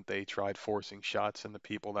the moment they tried forcing shots into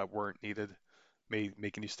people that weren't needed,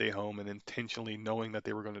 making you stay home and intentionally knowing that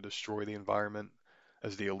they were going to destroy the environment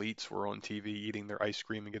as the elites were on TV eating their ice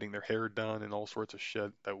cream and getting their hair done and all sorts of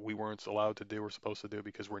shit that we weren't allowed to do or supposed to do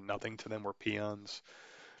because we're nothing to them, we're peons.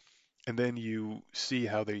 And then you see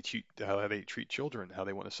how they treat children, how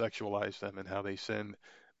they want to sexualize them, and how they send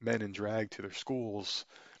men in drag to their schools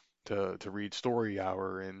to read story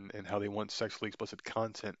hour, and how they want sexually explicit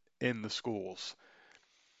content in the schools.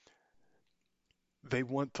 They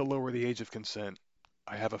want to lower the age of consent.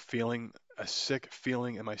 I have a feeling, a sick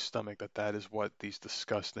feeling in my stomach that that is what these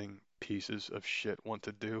disgusting pieces of shit want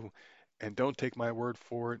to do. And don't take my word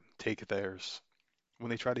for it, take theirs.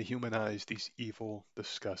 When they try to humanize these evil,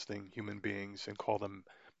 disgusting human beings and call them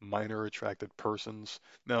minor attracted persons.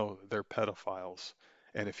 No, they're pedophiles.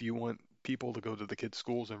 And if you want people to go to the kids'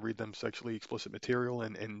 schools and read them sexually explicit material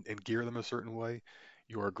and gear them a certain way,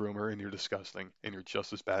 you're a groomer and you're disgusting and you're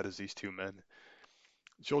just as bad as these two men.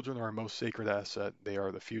 Children are our most sacred asset. They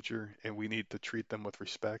are the future, and we need to treat them with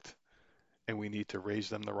respect and we need to raise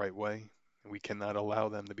them the right way. We cannot allow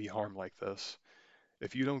them to be harmed like this.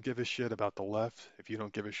 If you don't give a shit about the left, if you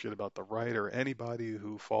don't give a shit about the right, or anybody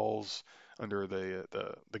who falls under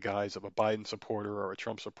the guise of a Biden supporter or a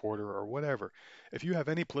Trump supporter or whatever, if you have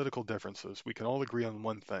any political differences, we can all agree on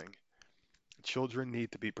one thing. Children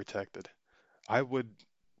need to be protected. I would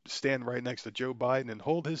stand right next to Joe Biden and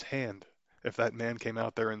hold his hand if that man came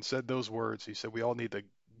out there and said those words. He said, we all need to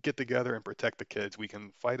get together and protect the kids. We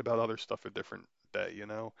can fight about other stuff a different day, you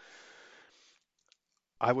know?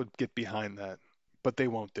 I would get behind that, but they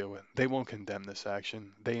won't do it. They won't condemn this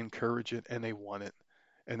action. They encourage it and they want it.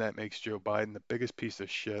 And that makes Joe Biden the biggest piece of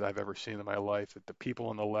shit I've ever seen in my life. That the people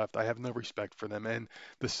on the left, I have no respect for them. And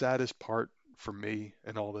the saddest part for me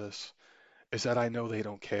in all this is that I know they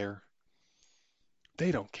don't care.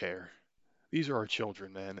 They don't care. These are our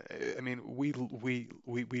children, man. I mean, we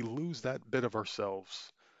lose that bit of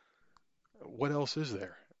ourselves. What else is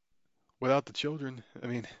there? Without the children, I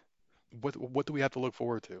mean, what do we have to look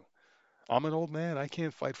forward to? I'm an old man. I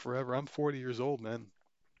can't fight forever. I'm 40 years old, man.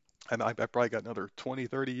 And I probably got another 20,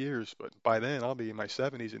 30 years, but by then I'll be in my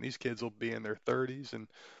 70s and these kids will be in their 30s and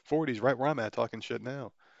 40s, right where I'm at talking shit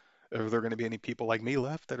now. Are there going to be any people like me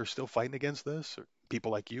left that are still fighting against this? Or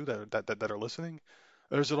people like you that are listening?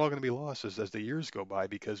 Or is it all going to be lost as the years go by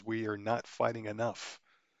because we are not fighting enough?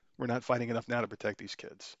 We're not fighting enough now to protect these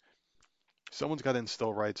kids. Someone's got to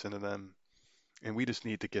instill rights into them, and we just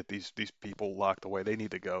need to get these people locked away. They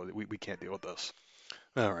need to go. We can't deal with this.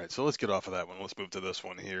 All right, so let's get off of that one. Let's move to this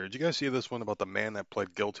one here. Did you guys see this one about the man that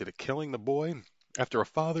pled guilty to killing the boy after a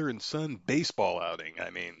father and son baseball outing? I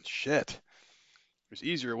mean, shit. There's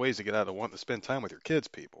easier ways to get out of wanting to spend time with your kids,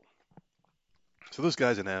 people. So this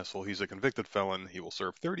guy's an asshole. He's a convicted felon. He will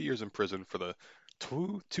serve 30 years in prison for the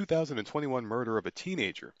 2021 murder of a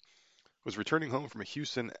teenager who was returning home from a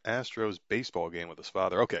Houston Astros baseball game with his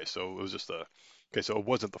father. Okay, so it was just a. Okay, so it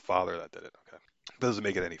wasn't the father that did it. Okay. Doesn't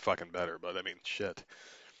make it any fucking better, but I mean, shit.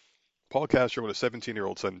 Paul Castro and his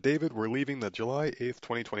 17-year-old son David were leaving the July 8th,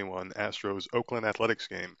 2021 Astros Oakland Athletics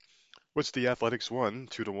game, which the Athletics won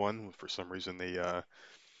 2-1. For some reason, the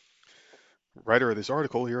writer of this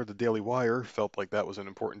article here at the Daily Wire felt like that was an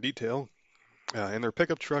important detail. In their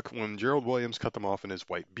pickup truck when Gerald Williams cut them off in his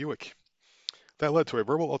white Buick. That led to a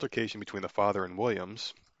verbal altercation between the father and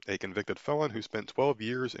Williams, a convicted felon who spent 12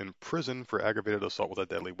 years in prison for aggravated assault with a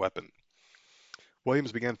deadly weapon.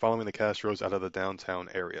 Williams began following the Castros out of the downtown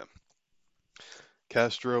area.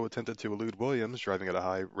 Castro attempted to elude Williams, driving at a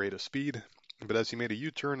high rate of speed, but as he made a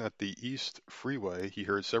U-turn at the East Freeway, he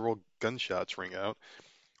heard several gunshots ring out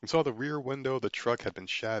and saw the rear window of the truck had been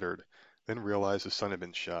shattered, then realized his son had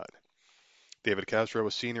been shot. David Castro,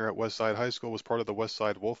 a senior at Westside High School, was part of the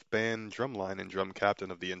Westside Wolf Band drumline and drum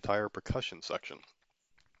captain of the entire percussion section.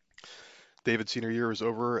 David's senior year is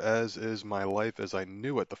over, as is my life as I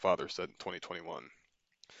knew it, the father said in 2021.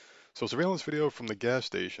 So surveillance video from the gas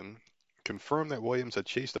station confirmed that Williams had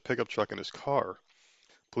chased a pickup truck in his car.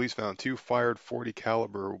 Police found two fired .40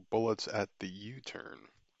 caliber bullets at the U-turn.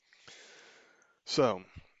 So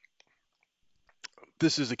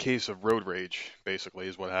this is a case of road rage, basically,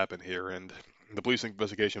 is what happened here. And the police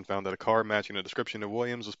investigation found that a car matching the description of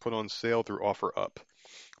Williams was put on sale through OfferUp.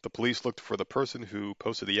 The police looked for the person who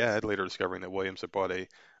posted the ad, later discovering that Williams had bought a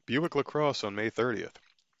Buick LaCrosse on May 30th,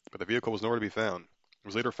 but the vehicle was nowhere to be found. It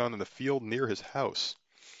was later found in the field near his house.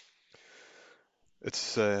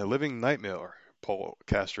 It's a living nightmare, Paul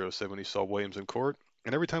Castro said when he saw Williams in court.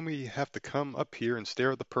 And every time we have to come up here and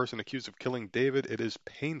stare at the person accused of killing David, it is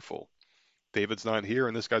painful. David's not here,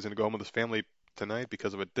 and this guy's going to go home with his family tonight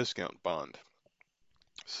because of a discount bond.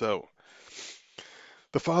 So,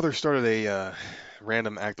 the father started a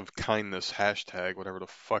random act of kindness hashtag, whatever the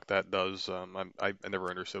fuck that does. I never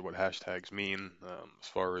understood what hashtags mean as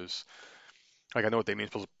far as, like, I know what they mean,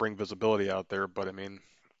 supposed to bring visibility out there, but I mean,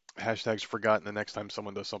 hashtags forgotten the next time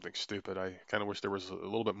someone does something stupid. I kind of wish there was a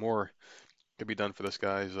little bit more could be done for this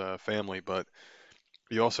guy's family, but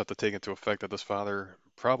you also have to take into effect that this father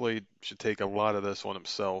probably should take a lot of this on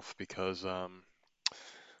himself because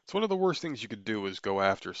it's one of the worst things you could do is go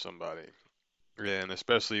after somebody. And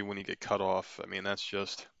especially when you get cut off. I mean, that's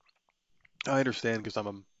just, I understand because I'm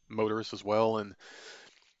a motorist as well, and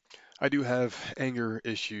I do have anger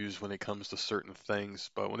issues when it comes to certain things,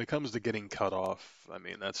 but when it comes to getting cut off, I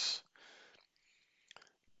mean, that's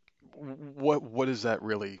what is that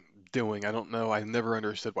really doing? I don't know. I never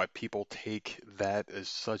understood why people take that as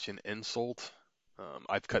such an insult.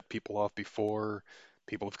 I've cut people off before.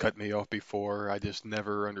 People have cut me off before. I just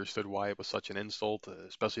never understood why it was such an insult,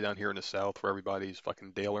 especially down here in the South where everybody's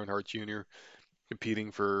fucking Dale Earnhardt Jr.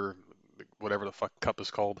 competing for whatever the fuck cup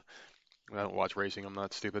is called. I don't watch racing. I'm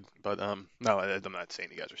not stupid, but no, I'm not saying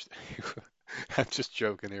you guys are. I'm just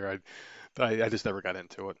joking here. I just never got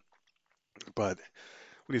into it. But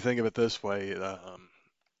when you think of it this way,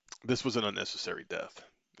 this was an unnecessary death.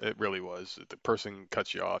 It really was. The person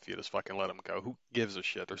cuts you off, you just fucking let them go. Who gives a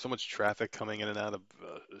shit? There's so much traffic coming in and out of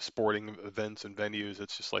sporting events and venues.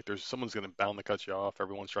 It's just like there's someone's going to bound to cut you off.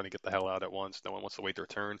 Everyone's trying to get the hell out at once. No one wants to wait their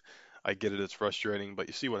turn. I get it. It's frustrating, but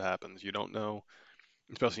you see what happens. You don't know,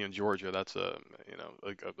 especially in Georgia. That's a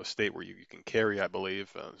like a state where you can carry, I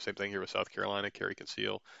believe. Same thing here with South Carolina, carry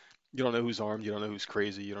conceal. You don't know who's armed. You don't know who's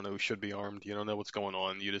crazy. You don't know who should be armed. You don't know what's going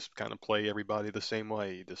on. You just kind of play everybody the same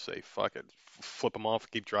way. You just say, fuck it, flip them off,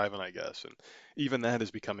 keep driving, I guess. And even that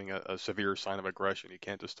is becoming a severe sign of aggression. You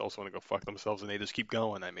can't just tell someone to go fuck themselves and they just keep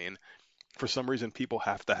going. I mean, for some reason, people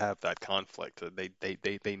have to have that conflict.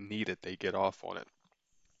 They need it. They get off on it.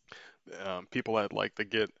 People that like to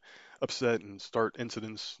get upset and start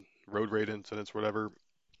incidents, road rage incidents, whatever,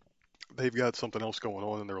 they've got something else going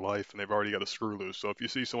on in their life and they've already got a screw loose. So if you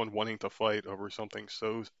see someone wanting to fight over something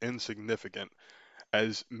so insignificant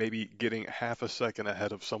as maybe getting half a second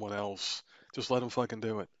ahead of someone else, just let them fucking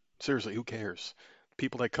do it. Seriously, who cares?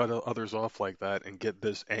 People that cut others off like that and get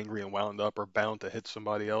this angry and wound up are bound to hit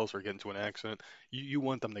somebody else or get into an accident. You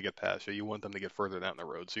want them to get past you. You want them to get further down the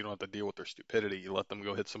road so you don't have to deal with their stupidity. You let them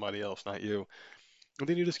go hit somebody else, not you. And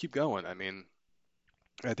then you just keep going. I mean,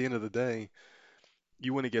 at the end of the day,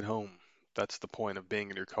 you want to get home. That's the point of being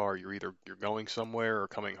in your car. You're going somewhere or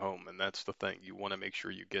coming home, and that's the thing. You want to make sure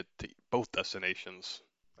you get to both destinations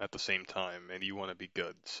at the same time, and you want to be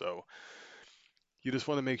good. So you just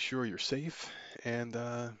want to make sure you're safe, and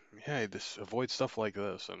yeah, just avoid stuff like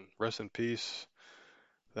this. And rest in peace,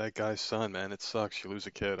 that guy's son, man. It sucks. You lose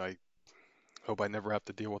a kid. I hope I never have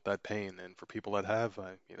to deal with that pain. And for people that have,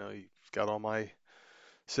 you've got all my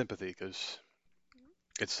sympathy because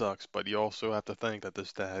it sucks, but you also have to think that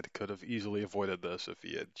this dad could have easily avoided this if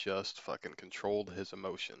he had just fucking controlled his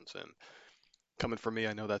emotions. And coming from me,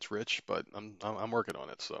 I know that's rich, but I'm working on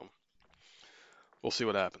it, so we'll see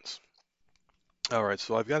what happens. All right,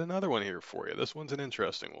 so I've got another one here for you. This one's an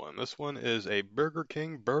interesting one. This one is a Burger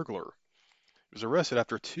King burglar. He was arrested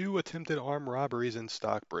after two attempted armed robberies in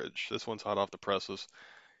Stockbridge. This one's hot off the presses.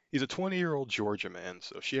 He's a 20-year-old Georgia man,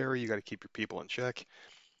 so Sherry, you got to keep your people in check.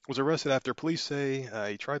 Was arrested after police say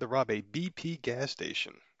he tried to rob a BP gas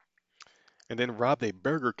station and then robbed a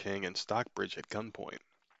Burger King in Stockbridge at gunpoint.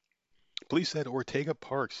 Police said Ortega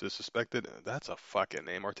Parks is suspected. That's a fucking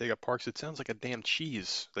name. Ortega Parks. It sounds like a damn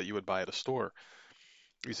cheese that you would buy at a store.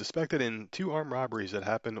 He's suspected in two armed robberies that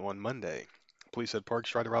happened on Monday. Police said Parks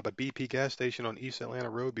tried to rob a BP gas station on East Atlanta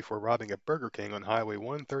Road before robbing a Burger King on Highway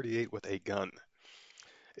 138 with a gun.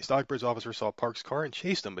 A Stockbridge officer saw Parks' car and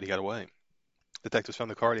chased him, but he got away. Detectives found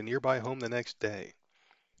the car at a nearby home the next day.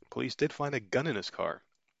 Police did find a gun in his car.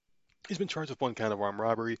 He's been charged with one count of armed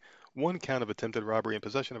robbery, one count of attempted robbery, and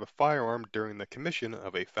possession of a firearm during the commission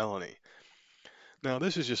of a felony. Now,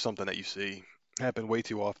 this is just something that you see happen way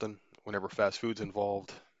too often whenever fast food's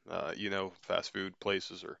involved. Fast food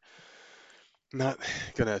places are not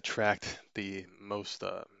going to attract the most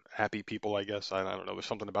happy people, I guess. I don't know. There's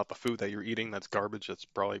something about the food that you're eating that's garbage that's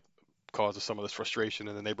probably causes some of this frustration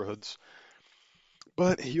in the neighborhoods.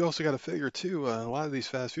 But you also got to figure too, a lot of these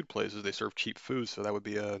fast food places they serve cheap food, so that would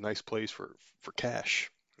be a nice place for cash,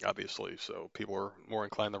 obviously. So people are more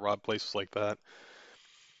inclined to rob places like that.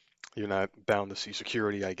 You're not bound to see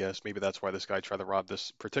security, I guess. Maybe that's why this guy tried to rob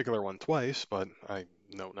this particular one twice. But I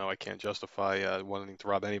no no I can't justify wanting to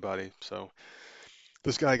rob anybody. So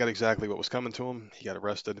this guy got exactly what was coming to him. He got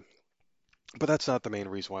arrested. But that's not the main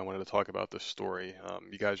reason why I wanted to talk about this story.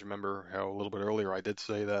 You guys remember how a little bit earlier I did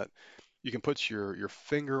say that you can put your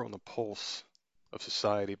finger on the pulse of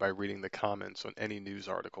society by reading the comments on any news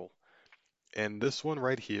article. And this one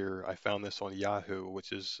right here, I found this on Yahoo,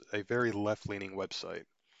 which is a very left-leaning website.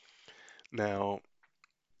 Now,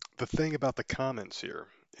 the thing about the comments here,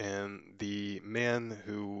 and the man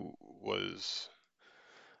who was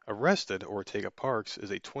arrested, Ortega Parks,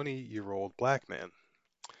 is a 20-year-old black man.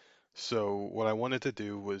 So what I wanted to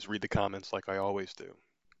do was read the comments like I always do.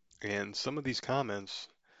 And some of these comments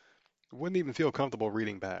wouldn't even feel comfortable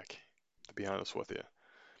reading back, to be honest with you.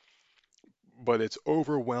 But it's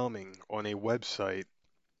overwhelming on a website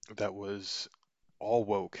that was all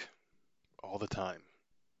woke all the time.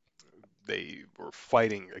 they were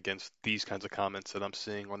fighting against these kinds of comments that I'm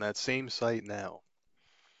seeing on that same site now.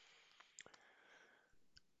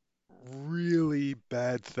 Really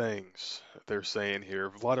bad things they're saying here.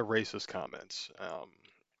 A lot of racist comments.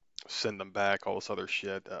 Send them back, all this other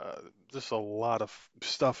shit. Just a lot of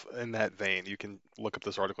stuff in that vein. You can look up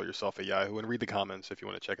this article yourself at Yahoo and read the comments if you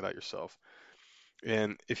want to check it out yourself.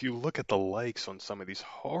 And if you look at the likes on some of these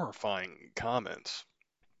horrifying comments,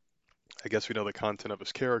 I guess we know the content of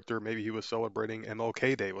his character. Maybe he was celebrating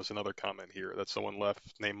MLK Day was another comment here that someone left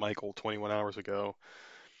named Michael 21 hours ago.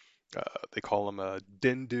 They call him a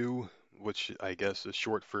Dindu, which I guess is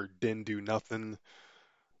short for Din Do Nothing.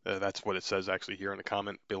 That's what it says actually here in the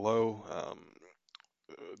comment below.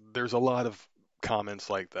 There's a lot of comments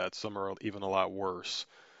like that. Some are even a lot worse.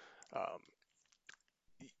 Um,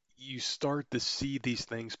 you start to see these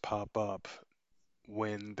things pop up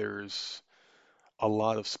when there's a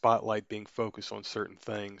lot of spotlight being focused on certain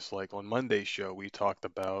things. Like on Monday's show, we talked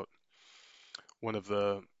about one of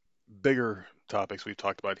the bigger topics we've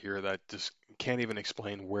talked about here that just can't even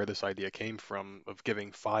explain where this idea came from of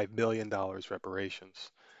giving $5 million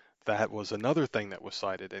reparations. That was another thing that was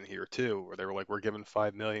cited in here too, where they were like, "We're giving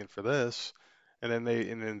 5 million for this," and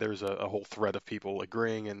then there's a whole thread of people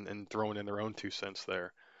agreeing and throwing in their own 2 cents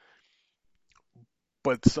there.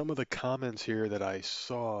 But some of the comments here that I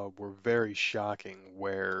saw were very shocking,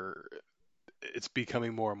 where it's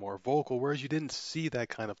becoming more and more vocal, whereas you didn't see that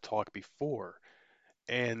kind of talk before.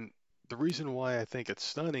 And the reason why I think it's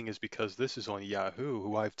stunning is because this is on Yahoo,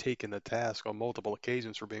 who I've taken the task on multiple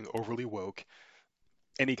occasions for being overly woke.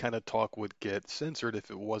 Any kind of talk would get censored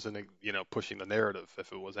if it wasn't, pushing the narrative.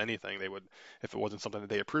 If it was anything, they would, if it wasn't something that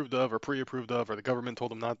they approved of or pre-approved of, or the government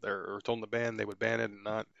told them not, or told them to ban, they would ban it and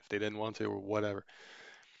not if they didn't want to or whatever.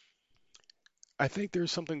 I think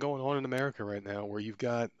there's something going on in America right now where you've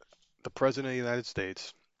got the president of the United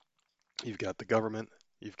States, you've got the government,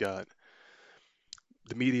 you've got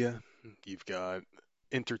the media, you've got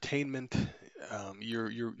entertainment.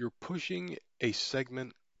 You're pushing a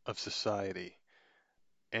segment of society,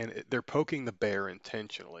 and they're poking the bear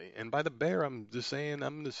intentionally. And by the bear, I'm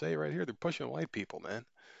going to say right here, they're pushing white people, man.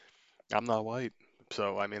 I'm not white,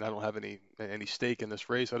 so I mean, I don't have any stake in this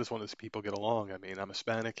race. I just want to see people get along. I mean, I'm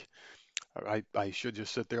Hispanic. I should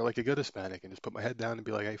just sit there like a good Hispanic and just put my head down and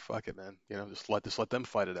be like, hey, fuck it, man. Just let them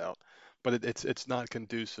fight it out. But it's not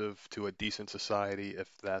conducive to a decent society if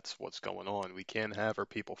that's what's going on. We can't have our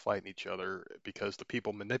people fighting each other because the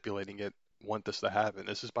people manipulating it want this to happen.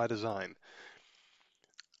 This is by design.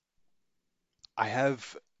 I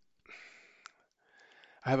have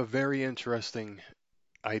I have a very interesting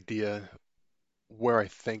idea where I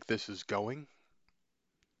think this is going,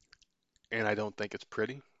 and I don't think it's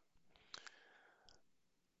pretty.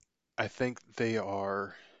 I think they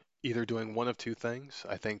are either doing one of two things.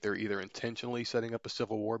 I think they're either intentionally setting up a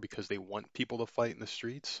civil war because they want people to fight in the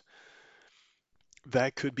streets.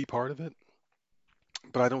 That could be part of it,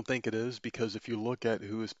 but I don't think it is because if you look at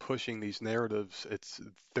who is pushing these narratives,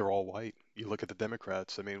 they're all white. You look at the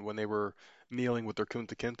Democrats. I mean, when they were kneeling with their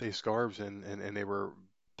Kunta Kinte scarves and they were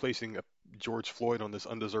placing George Floyd on this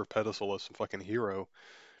undeserved pedestal as some fucking hero,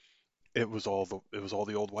 it was all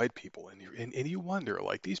the old white people, and you wonder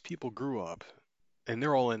like these people grew up and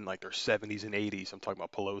they're all in like their 70s and 80s. I'm talking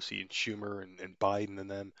about Pelosi and Schumer and Biden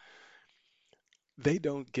and them. They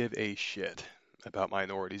don't give a shit about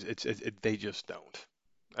minorities. They just don't.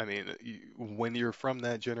 I mean, when you're from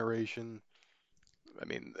that generation, I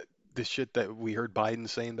mean, the shit that we heard Biden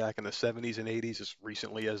saying back in the 70s and 80s, as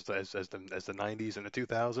recently as the 90s and the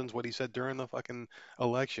 2000s, what he said during the fucking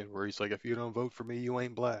election, where he's like, if you don't vote for me, you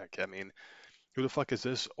ain't black. I mean, who the fuck is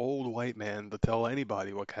this old white man to tell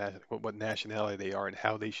anybody what nationality they are and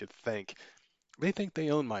how they should think? They think they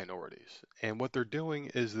own minorities, and what they're doing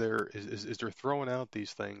is they're throwing out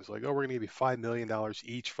these things like, oh, we're gonna give you $5 million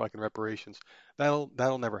each, fucking reparations.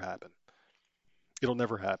 That'll never happen. It'll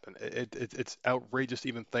never happen. It's outrageous to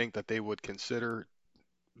even think that they would consider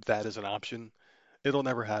that as an option. It'll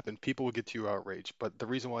never happen. People will get too outraged. But the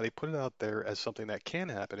reason why they put it out there as something that can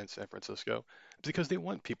happen in San Francisco is because they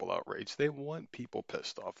want people outraged. They want people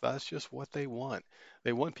pissed off. That's just what they want.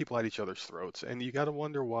 They want people at each other's throats. And you got to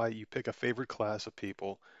wonder why you pick a favorite class of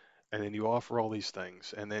people and then you offer all these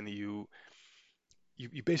things and then you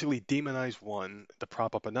basically demonize one to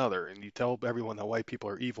prop up another and you tell everyone that white people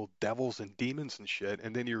are evil devils and demons and shit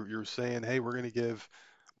and then you're saying, hey, we're going to give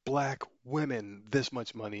black women this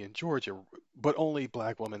much money in Georgia, but only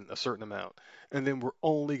black women a certain amount. And then we're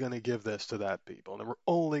only going to give this to that people. And then we're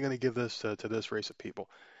only going to give this to this race of people.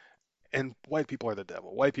 And white people are the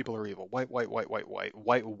devil. White people are evil. White, white, white, white, white,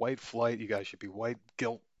 white, white flight. You guys should be white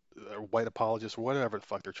guilt. white apologists, or whatever the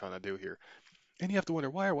fuck they're trying to do here. And you have to wonder,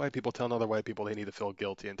 why are white people telling other white people they need to feel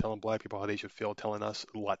guilty and telling black people how they should feel, telling us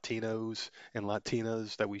Latinos and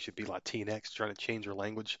Latinas that we should be Latinx, trying to change our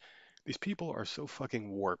language. These people are so fucking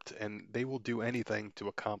warped, and they will do anything to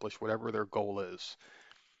accomplish whatever their goal is.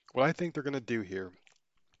 What I think they're going to do here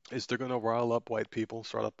is they're going to rile up white people,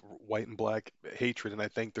 start up white and black hatred, and I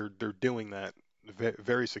think they're doing that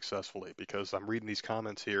very successfully, because I'm reading these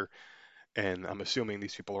comments here, and I'm assuming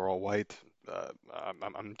these people are all white.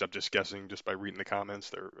 I'm just guessing just by reading the comments.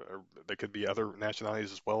 There could be other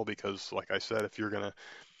nationalities as well, because, like I said, if you're gonna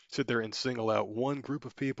sit there and single out one group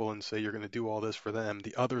of people and say you're gonna do all this for them,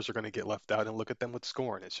 the others are gonna get left out and look at them with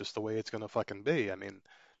scorn. It's just the way it's gonna fucking be. I mean,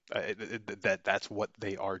 that's what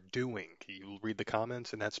they are doing. You read the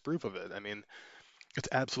comments, and that's proof of it. I mean, it's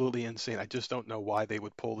absolutely insane. I just don't know why they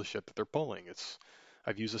would pull the shit that they're pulling.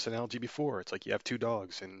 I've used this analogy before. It's like you have two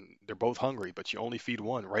dogs and they're both hungry, but you only feed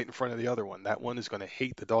one right in front of the other one. That one is going to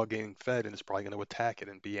hate the dog getting fed and is probably going to attack it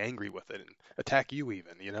and be angry with it and attack you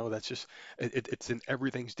even. That's just it's in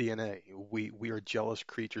everything's DNA. We are jealous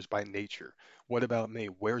creatures by nature. What about me?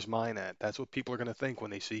 Where's mine at? That's what people are going to think when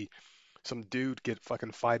they see some dude get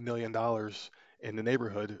fucking $5 million in the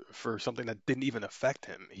neighborhood for something that didn't even affect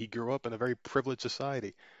him. He grew up in a very privileged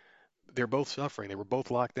society. They're both suffering. They were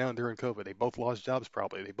both locked down during COVID. They both lost jobs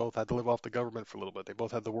probably. They both had to live off the government for a little bit. They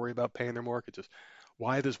both had to worry about paying their mortgages.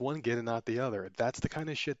 Why does one get and not the other? That's the kind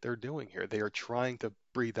of shit they're doing here. They are trying to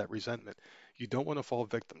breed that resentment. You don't want to fall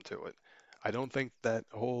victim to it. I don't think that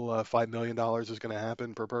whole $5 million is going to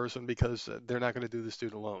happen per person, because they're not going to do the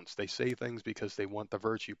student loans. They say things because they want the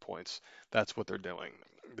virtue points. That's what they're doing.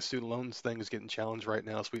 The student loans thing is getting challenged right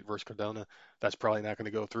now, Sweet versus Cardona. That's probably not going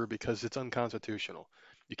to go through because it's unconstitutional.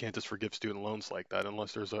 You can't just forgive student loans like that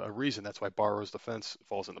unless there's a reason. That's why borrower's defense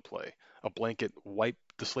falls into play. A blanket wipe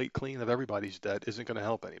the slate clean of everybody's debt isn't going to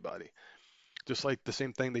help anybody. Just like the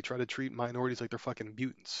same thing, they try to treat minorities like they're fucking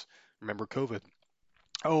mutants. Remember COVID?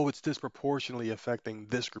 Oh, it's disproportionately affecting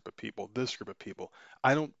this group of people, this group of people.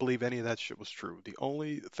 I don't believe any of that shit was true. The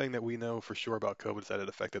only thing that we know for sure about COVID is that it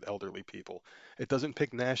affected elderly people. It doesn't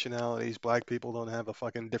pick nationalities. Black people don't have a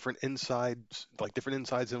fucking different insides, like different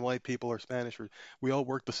insides than white people or Spanish. We all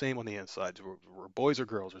work the same on the insides. We're boys or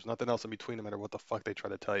girls. There's nothing else in between, no matter what the fuck they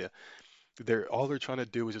try to tell you. They're trying to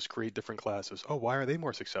do is just create different classes. Oh, why are they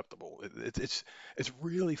more susceptible? It's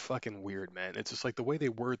really fucking weird, man. It's just like the way they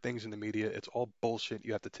word things in the media. It's all bullshit.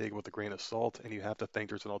 You have to take it with a grain of salt, and you have to think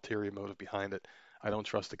there's an ulterior motive behind it. I don't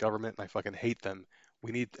trust the government, and I fucking hate them.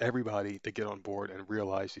 We need everybody to get on board and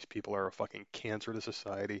realize these people are a fucking cancer to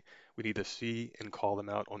society. We need to see and call them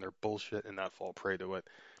out on their bullshit and not fall prey to it.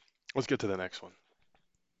 Let's get to the next one.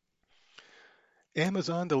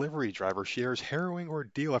 Amazon delivery driver shares harrowing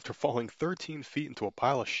ordeal after falling 13 feet into a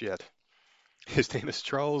pile of shit. His name is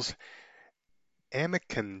Charles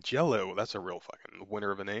Amicangelo. That's a real fucking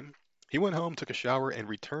winner of a name. He went home, took a shower, and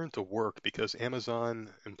returned to work because Amazon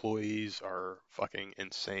employees are fucking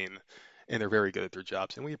insane and they're very good at their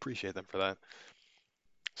jobs, and we appreciate them for that.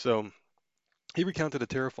 So, he recounted a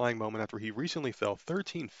terrifying moment after he recently fell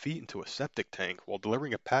 13 feet into a septic tank while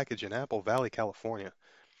delivering a package in Apple Valley, California.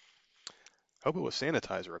 Hope it was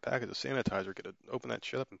sanitizer, a package of sanitizer. Could have opened that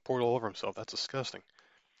shit up and poured it all over himself. That's disgusting.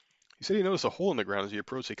 He said he noticed a hole in the ground as he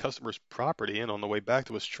approached a customer's property, and on the way back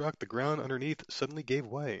to his truck, the ground underneath suddenly gave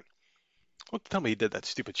way. Don't tell me he did that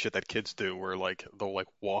stupid shit that kids do, where like they'll like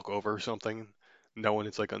walk over something, knowing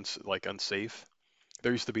it's like like unsafe.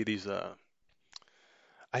 There used to be these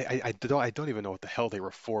I don't even know what the hell they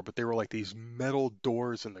were for, but they were like these metal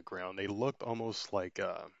doors in the ground. They looked almost like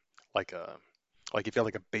a like if you had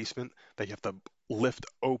like a basement that you have to lift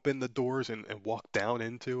open the doors and walk down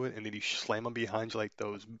into it, and then you slam them behind you like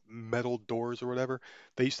those metal doors or whatever.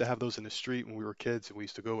 They used to have those in the street when we were kids, and we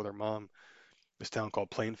used to go with our mom this town called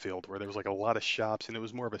Plainfield, where there was like a lot of shops, and it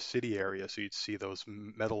was more of a city area, so you'd see those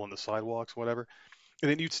metal on the sidewalks, whatever.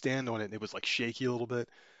 And then you'd stand on it, and it was like shaky a little bit.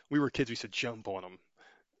 We were kids, we used to jump on them,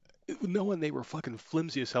 knowing they were fucking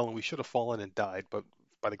flimsy as hell, and we should have fallen and died, but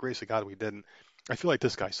by the grace of God, we didn't. I feel like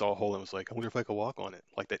this guy saw a hole and was like, I wonder if I could walk on it.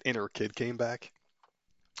 Like that inner kid came back.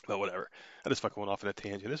 But whatever. I just fucking went off on a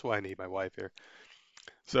tangent. This is why I need my wife here.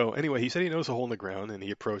 So anyway, he said he noticed a hole in the ground and he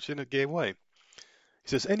approached it and it gave way. He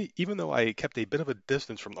says, even though I kept a bit of a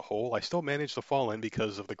distance from the hole, I still managed to fall in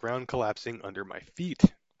because of the ground collapsing under my feet.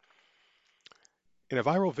 In a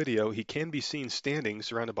viral video, he can be seen standing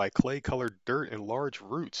surrounded by clay-colored dirt and large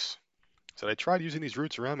roots. Said I tried using these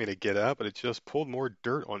roots around me to get out, but it just pulled more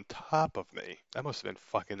dirt on top of me. That must have been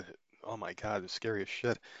fucking, oh my God, it's scary as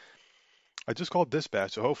shit. I just called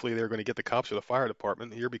dispatch, so hopefully they're going to get the cops or the fire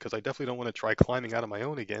department here because I definitely don't want to try climbing out on my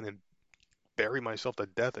own again and bury myself to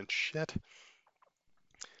death in shit.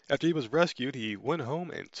 After he was rescued, he went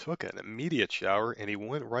home and took an immediate shower, and he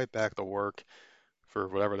went right back to work for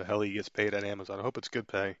whatever the hell he gets paid at Amazon. I hope it's good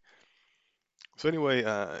pay. So anyway,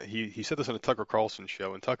 he said this on a Tucker Carlson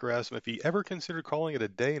show, and Tucker asked him if he ever considered calling it a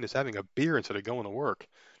day and just having a beer instead of going to work.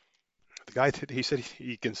 The guy did, he said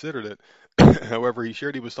he considered it. However, he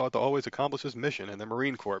shared he was taught to always accomplish his mission in the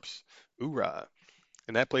Marine Corps. Hoorah!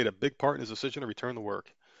 And that played a big part in his decision to return to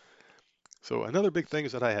work. So another big thing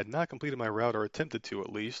is that I had not completed my route or attempted to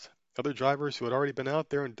at least. Other drivers who had already been out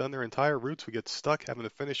there and done their entire routes would get stuck having to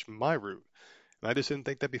finish my route. And I just didn't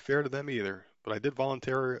think that'd be fair to them either. But I did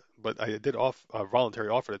voluntary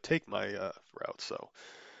offer to take my route. So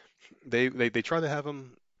they try to have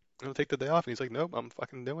him, take the day off, and he's like, nope, I'm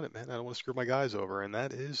fucking doing it, man. I don't want to screw my guys over, and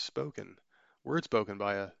that is word spoken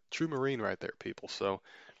by a true Marine right there, people. So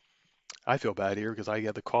I feel bad here because I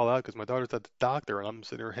had to call out because my daughter's at the doctor, and I'm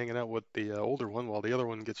sitting here hanging out with the older one while the other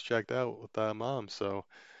one gets checked out with mom. So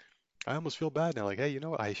I almost feel bad now, like, hey, you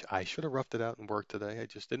know what? I should have roughed it out and worked today. I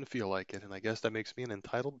just didn't feel like it, and I guess that makes me an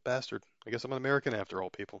entitled bastard. I guess I'm an American after all,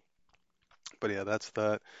 people. But yeah, that's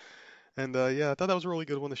that. And yeah, I thought that was a really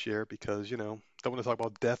good one to share because, don't want to talk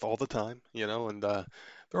about death all the time, and there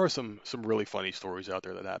are some really funny stories out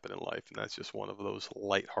there that happen in life, and that's just one of those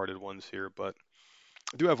light-hearted ones here. But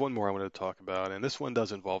I do have one more I wanted to talk about, and this one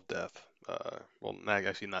does involve death. Well,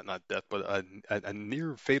 actually, not death, but a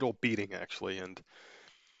near fatal beating, actually. And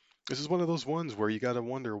this is one of those ones where you got to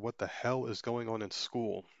wonder what the hell is going on in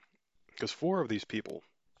school. Because four of these people,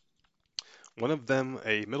 one of them,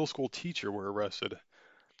 a middle school teacher, were arrested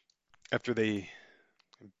after they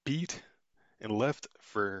beat and left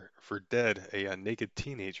for dead a naked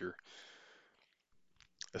teenager,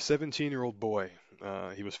 a 17-year-old boy.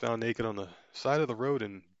 He was found naked on the side of the road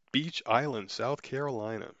in Beach Island, South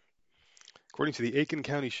Carolina. According to the Aiken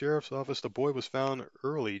County Sheriff's Office, the boy was found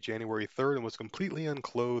early January 3rd and was completely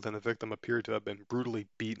unclothed, and the victim appeared to have been brutally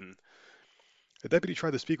beaten. The deputy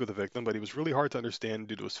tried to speak with the victim, but he was really hard to understand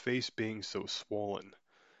due to his face being so swollen.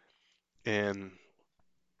 And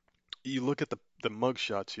you look at the mug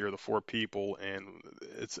shots here, the four people, and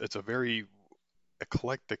it's a very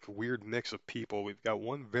eclectic, weird mix of people. We've got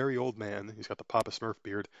one very old man, he's got the Papa Smurf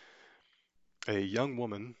beard, a young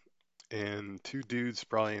woman, and two dudes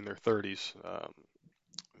probably in their 30s.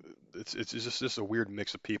 It's just a weird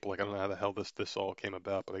mix of people. Like I don't know how the hell this all came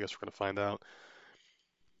about, but I guess we're gonna find out.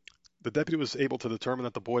 The deputy was able to determine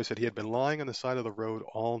that the boy said he had been lying on the side of the road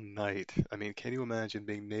all night. I mean, can you imagine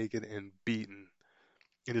being naked and beaten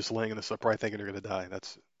and just laying in the sun, probably thinking you're gonna die?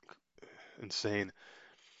 That's insane.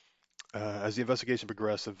 As the investigation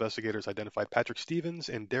progressed, investigators identified Patrick Stevens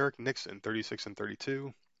and Derek Nixon, 36 and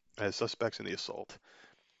 32, as suspects in the assault.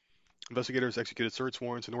 Investigators executed search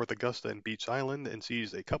warrants in North Augusta and Beach Island and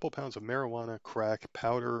seized a couple pounds of marijuana, crack,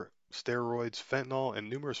 powder, steroids, fentanyl, and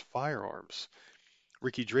numerous firearms.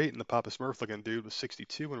 Ricky Drayton, the Papa Smurf looking dude, was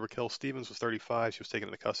 62, and Raquel Stevens was 35. She was taken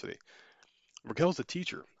into custody. Raquel's a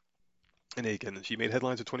teacher in Aiken, and she made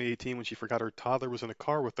headlines in 2018 when she forgot her toddler was in a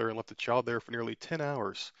car with her and left the child there for nearly 10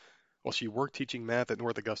 hours while she worked teaching math at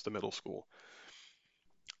North Augusta Middle School.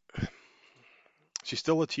 She's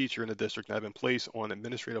still a teacher in the district and had been placed on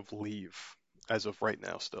administrative leave as of right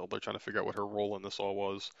now still. They're trying to figure out what her role in this all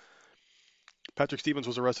was. Patrick Stevens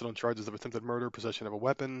was arrested on charges of attempted murder, possession of a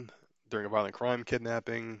weapon during a violent crime,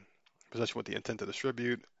 kidnapping, possession with the intent to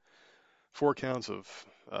distribute, four counts of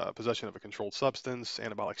possession of a controlled substance,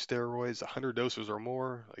 anabolic steroids, 100 doses or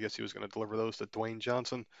more. I guess he was going to deliver those to Dwayne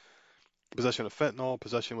Johnson. Possession of fentanyl,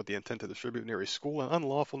 possession with the intent to distribute near a school, and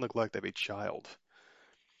unlawful neglect of a child.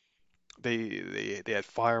 They had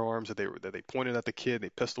firearms that they pointed at the kid. They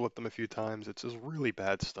pistol whipped them a few times. It's just really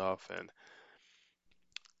bad stuff. And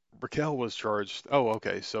Raquel was charged. Oh,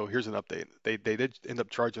 okay. So here's an update. They did end up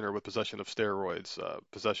charging her with possession of steroids,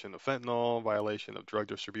 possession of fentanyl, violation of drug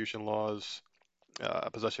distribution laws,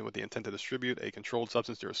 possession with the intent to distribute a controlled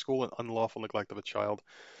substance near a school, and unlawful neglect of a child.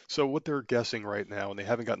 So what they're guessing right now, and they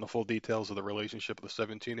haven't gotten the full details of the relationship with the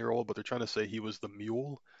 17-year-old, but they're trying to say he was the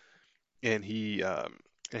mule, and he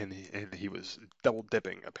was double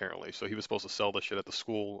dipping apparently. So he was supposed to sell the shit at the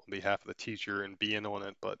school on behalf of the teacher and be in on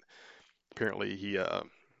it, but apparently he,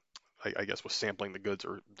 I guess, was sampling the goods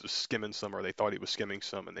or just skimming some, or they thought he was skimming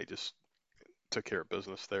some, and they just took care of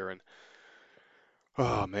business there. And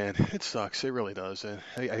oh man, it sucks. It really does. And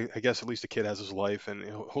I guess at least the kid has his life and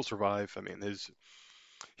he'll survive. I mean,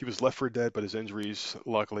 he was left for dead, but his injuries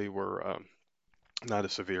luckily were not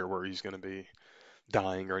as severe where he's going to be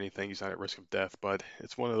dying or anything. He's not at risk of death, but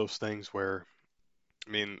it's one of those things where,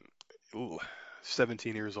 I mean,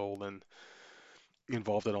 17 years old and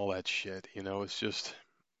involved in all that shit, it's just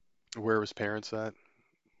Where was parents at?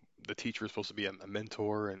 The teacher is supposed to be a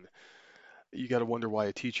mentor, and you got to wonder why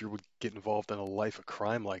a teacher would get involved in a life of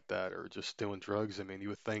crime like that or just doing drugs. I mean, you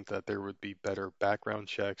would think that there would be better background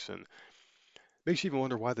checks, and makes you even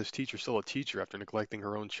wonder why this teacher's still a teacher after neglecting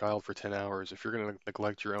her own child for 10 hours. If you're going to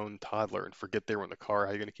neglect your own toddler and forget they were in the car,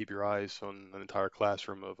 how are you going to keep your eyes on an entire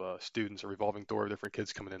classroom of students, a revolving door of different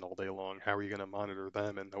kids coming in all day long? How are you going to monitor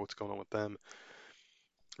them and know what's going on with them?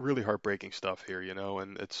 Really heartbreaking stuff here,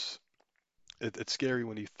 and it's scary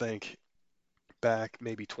when you think back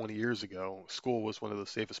maybe 20 years ago, school was one of the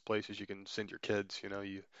safest places you can send your kids.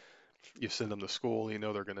 You send them to school, you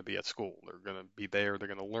know they're going to be at school, they're going to be there, they're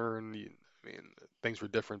going to learn. I mean, things were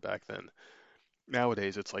different back then.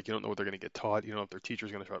 Nowadays, it's like you don't know what they're going to get taught. You don't know if their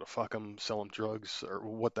teacher's going to try to fuck them, sell them drugs, or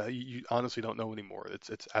what the. You honestly don't know anymore.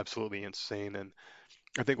 It's absolutely insane, and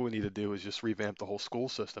I think what we need to do is just revamp the whole school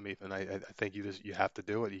system. Even I think you have to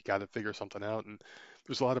do it. You got to figure something out. And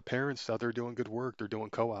there's a lot of parents out there doing good work. They're doing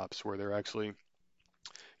co-ops where they're actually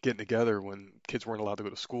getting together when kids weren't allowed to go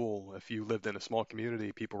to school. If you lived in a small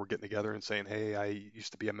community, people were getting together and saying, "Hey, I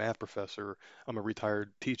used to be a math professor. I'm a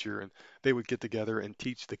retired teacher," and they would get together and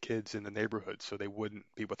teach the kids in the neighborhood so they wouldn't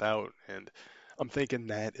be without. And I'm thinking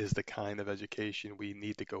that is the kind of education we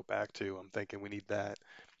need to go back to. I'm thinking we need that.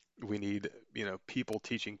 We need, people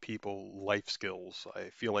teaching people life skills. I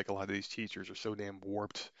feel like a lot of these teachers are so damn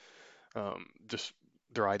warped, just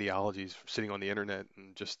their ideologies sitting on the internet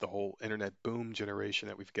and just the whole internet boom generation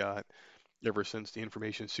that we've got ever since the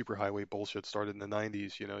information superhighway bullshit started in the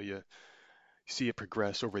 90s. You see it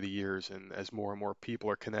progress over the years, and as more and more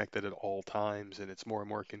people are connected at all times, and it's more and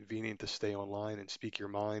more convenient to stay online and speak your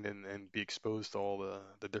mind and be exposed to all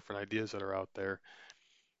the different ideas that are out there.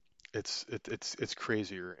 It's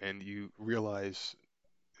crazier, and you realize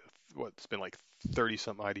it's been like 30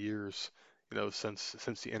 some odd years,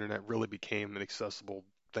 since the internet really became an accessible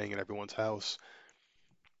thing in everyone's house.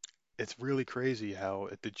 It's really crazy how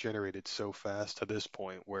it degenerated so fast to this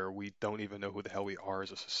point where we don't even know who the hell we are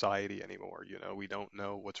as a society anymore. We don't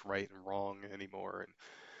know what's right and wrong anymore, and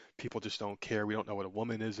people just don't care. We don't know what a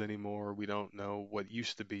woman is anymore. We don't know what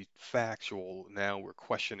used to be factual. Now we're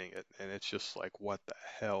questioning it, and it's just like, what the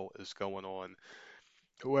hell is going on?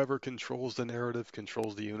 Whoever controls the narrative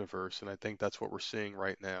controls the universe, and I think that's what we're seeing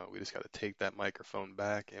right now. We just got to take that microphone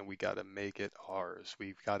back and we got to make it ours.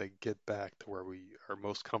 We've got to get back to where we are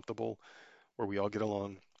most comfortable, where we all get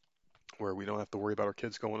along, where we don't have to worry about our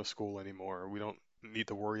kids going to school anymore. We don't need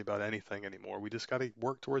to worry about anything anymore. We just got to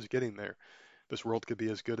work towards getting there. This world could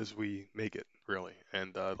be as good as we make it, really.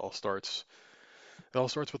 And it all starts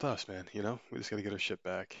with us, man. We just got to get our shit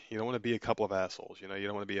back. You don't want to be a couple of assholes. You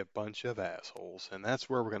don't want to be a bunch of assholes. And that's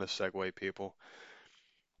where we're going to segue, people.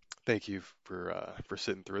 Thank you for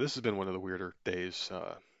sitting through. This has been one of the weirder days.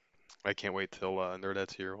 I can't wait till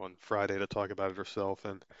Nerdette's here on Friday to talk about it herself,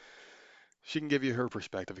 and she can give you her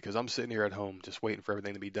perspective because I'm sitting here at home just waiting for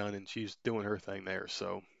everything to be done, and she's doing her thing there.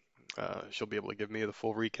 So she'll be able to give me the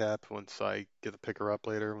full recap once I get to pick her up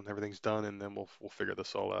later when everything's done, and then we'll figure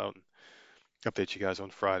this all out and update you guys on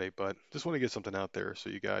Friday. But just want to get something out there so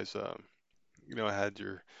you guys, I had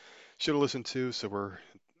your should have listened to. So we're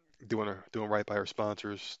doing right by our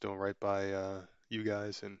sponsors, doing right by you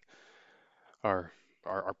guys and our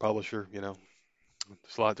our publisher.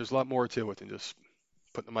 There's a lot more to it than just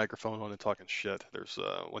putting the microphone on and talking shit. There's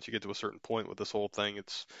once you get to a certain point with this whole thing,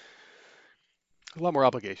 it's a lot more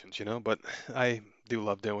obligations, But I do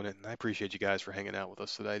love doing it, and I appreciate you guys for hanging out with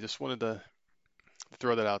us today. I just wanted to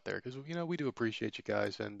throw that out there because we do appreciate you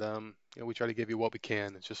guys, and we try to give you what we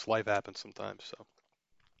can. It's just life happens sometimes. So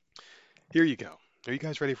here you go. Are you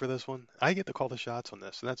guys ready for this one? I get to call the shots on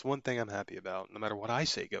this, and that's one thing I'm happy about. No matter what I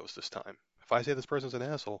say goes this time. If I say this person's an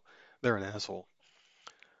asshole, they're an asshole.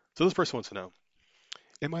 So this person wants to know,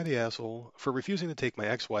 am I the asshole for refusing to take my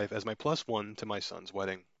ex-wife as my plus one to my son's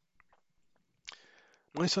wedding?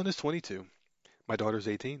 My son is 22. My daughter's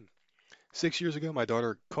 18. 6 years ago, my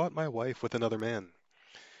daughter caught my wife with another man.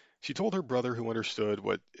 She told her brother, who understood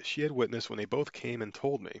what she had witnessed when they both came and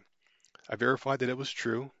told me. I verified that it was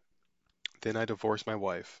true. Then I divorced my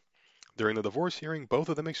wife. During the divorce hearing, both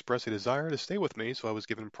of them expressed a desire to stay with me, so I was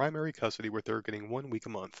given primary custody with her getting 1 week a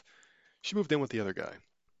month. She moved in with the other guy.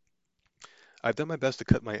 I've done my best to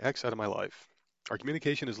cut my ex out of my life. Our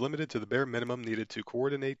communication is limited to the bare minimum needed to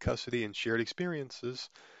coordinate custody and shared experiences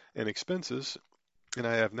and expenses, and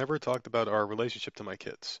I have never talked about our relationship to my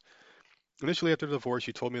kids. Initially, after the divorce,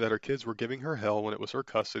 she told me that her kids were giving her hell when it was her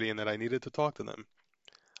custody and that I needed to talk to them.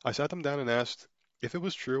 I sat them down and asked if it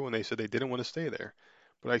was true, and they said they didn't want to stay there.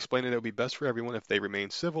 But I explained that it would be best for everyone if they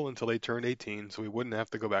remained civil until they turned 18 so we wouldn't have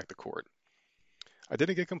to go back to court. I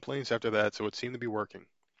didn't get complaints after that, so it seemed to be working.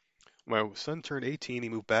 My son turned 18. He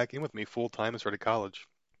moved back in with me full time and started college.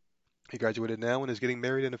 He graduated now and is getting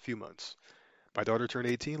married in a few months. My daughter turned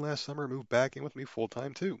 18 last summer and moved back in with me full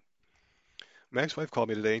time too. My ex-wife called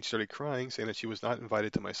me today and she started crying, saying that she was not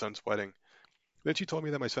invited to my son's wedding. Then she told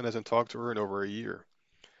me that my son hasn't talked to her in over a year.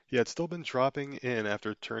 He had still been dropping in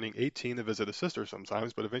after turning 18 to visit his sister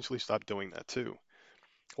sometimes, but eventually stopped doing that too.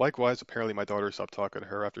 Likewise, apparently my daughter stopped talking to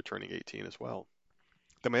her after turning 18 as well.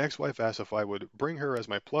 Then my ex-wife asked if I would bring her as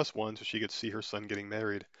my plus one so she could see her son getting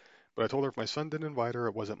married. But I told her if my son didn't invite her,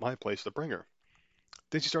 it wasn't my place to bring her.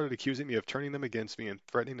 Then she started accusing me of turning them against me and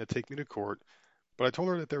threatening to take me to court. But I told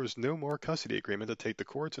her that there was no more custody agreement to take to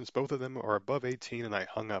court since both of them are above 18 and I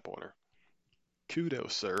hung up on her.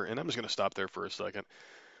 Kudos, sir. And I'm just going to stop there for a second.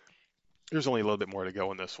 There's only a little bit more to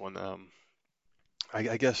go in this one.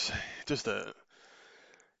 I guess just to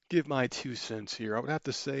give my 2 cents here, I would have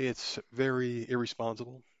to say it's very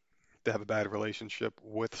irresponsible to have a bad relationship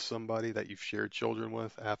with somebody that you've shared children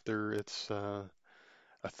with after it's a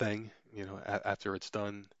thing, after it's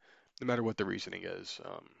done, no matter what the reasoning is.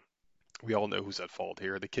 We all know who's at fault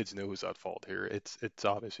here. The kids know who's at fault here. It's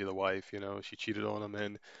obviously the wife. She cheated on him,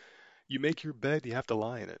 and you make your bed, you have to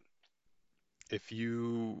lie in it. If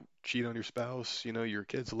you cheat on your spouse, your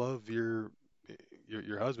kids love your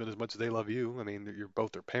husband as much as they love you. I mean, you're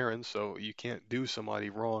both their parents, so you can't do somebody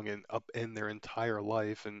wrong and upend their entire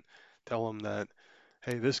life and tell them that,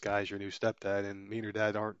 hey, this guy's your new stepdad and me and your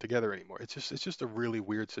dad aren't together anymore. It's just a really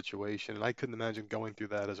weird situation, and I couldn't imagine going through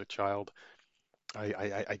that as a child.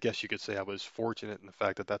 I guess you could say I was fortunate in the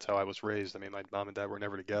fact that that's how I was raised. I mean, my mom and dad were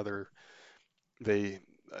never together. They,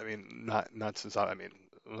 I mean, not since I mean,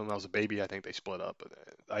 when I was a baby, I think they split up.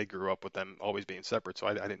 I grew up with them always being separate, so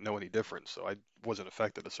I didn't know any difference. So I wasn't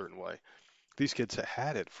affected a certain way. These kids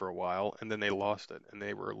had it for a while, and then they lost it, and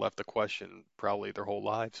they were left to question probably their whole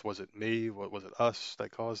lives. Was it me? What was it us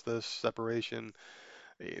that caused this separation?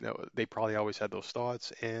 They probably always had those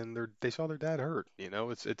thoughts, and they saw their dad hurt.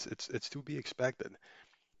 It's to be expected.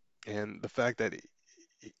 And the fact that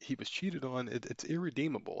he was cheated on, it's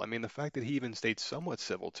irredeemable. I mean, the fact that he even stayed somewhat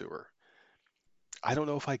civil to her, I don't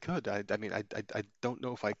know if I could. I mean, I don't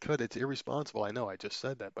know if I could. It's irresponsible. I know I just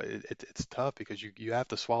said that, but it's tough because you have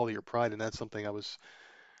to swallow your pride, and that's something I was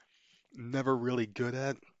never really good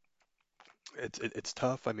at. It's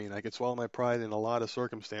tough. I mean, I could swallow my pride in a lot of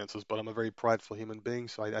circumstances, but I'm a very prideful human being,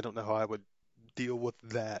 so I don't know how I would deal with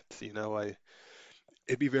that.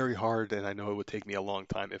 It'd be very hard, and I know it would take me a long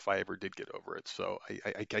time if I ever did get over it. So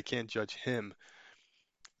I can't judge him.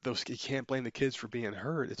 Those you can't blame the kids for being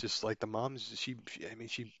hurt. It's just like the moms. I mean,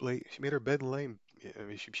 she made her bed and lay. I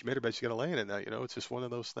mean, she made her bed. She's gonna lay in it now. It's just one of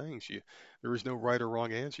those things. There is no right or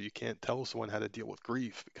wrong answer. You can't tell someone how to deal with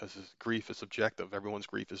grief because grief is subjective. Everyone's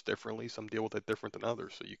grief is differently. Some deal with it different than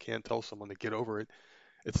others. So you can't tell someone to get over it.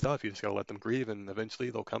 It's tough. You just gotta let them grieve, and eventually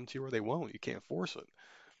they'll come to you or they won't. You can't force it.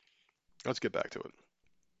 Let's get back to it.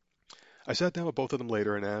 I sat down with both of them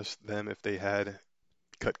later and asked them if they had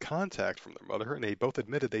cut contact from their mother, and they both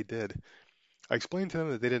admitted they did. I explained to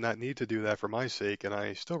them that they did not need to do that for my sake, and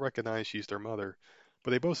I still recognize she's their mother.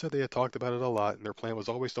 But they both said they had talked about it a lot, and their plan was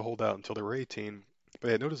always to hold out until they were 18, but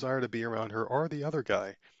they had no desire to be around her or the other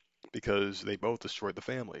guy, because they both destroyed the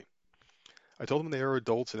family. I told them they are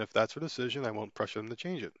adults, and if that's their decision, I won't pressure them to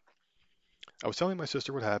change it. I was telling my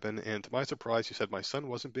sister what happened, and to my surprise, she said my son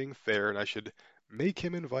wasn't being fair, and I should make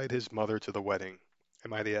him invite his mother to the wedding.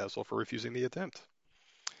 Am I the asshole for refusing the attempt?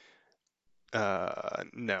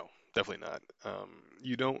 No, definitely not.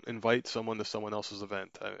 You don't invite someone to someone else's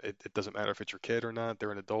event. It doesn't matter if it's your kid or not.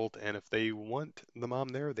 They're an adult, and if they want the mom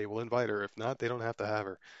there, they will invite her. If not, they don't have to have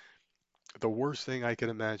her. The worst thing I could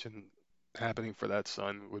imagine happening for that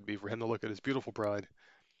son would be for him to look at his beautiful bride.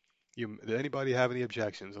 Did anybody have any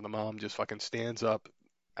objections? And the mom just fucking stands up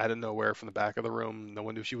out of nowhere from the back of the room. No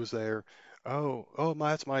one knew she was there.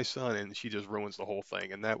 That's my son, and she just ruins the whole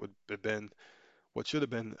thing. And that would have been what should have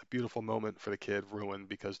been a beautiful moment for the kid ruined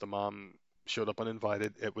because the mom showed up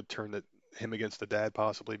uninvited. It would turn him against the dad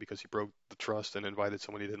possibly because he broke the trust and invited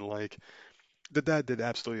someone he didn't like. The dad did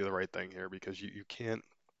absolutely the right thing here because you can't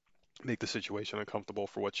make the situation uncomfortable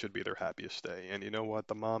for what should be their happiest day. And you know what?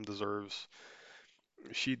 The mom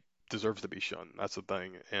she deserves to be shunned. That's the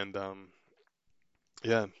thing. And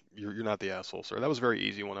yeah, you're not the asshole, sir. That was a very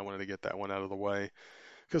easy one. I wanted to get that one out of the way.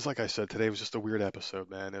 Because, like I said, today was just a weird episode,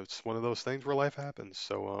 man. It's one of those things where life happens.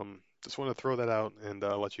 So, just want to throw that out and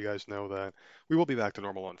let you guys know that we will be back to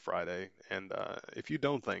normal on Friday. And if you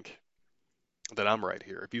don't think that I'm right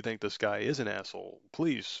here, if you think this guy is an asshole,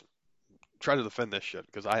 please try to defend this shit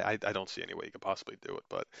because I don't see any way you could possibly do it.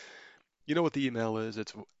 But you know what the email is?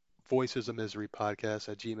 It's Voices of Misery podcast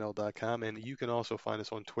at gmail.com. And you can also find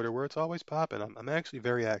us on Twitter where it's always popping. I'm actually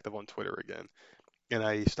very active on Twitter again. And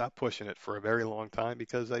I stopped pushing it for a very long time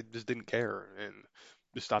because I just didn't care and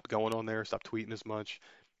just stopped going on there, stopped tweeting as much.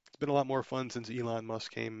 It's been a lot more fun since Elon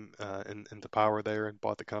Musk came into power there and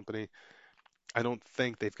bought the company. I don't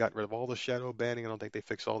think they've gotten rid of all the shadow banning. I don't think they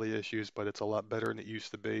fixed all the issues, but it's a lot better than it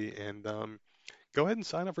used to be. And go ahead and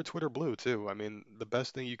sign up for Twitter Blue too. I mean, the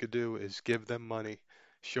best thing you could do is give them money,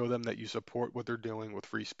 show them that you support what they're doing with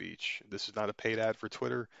free speech. This is not a paid ad for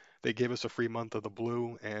Twitter. They gave us a free month of the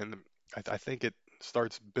Blue, and I think it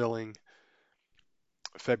starts billing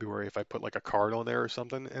February if I put like a card on there or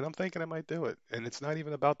something. And I'm thinking I might do it. And it's not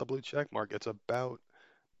even about the blue check mark. It's about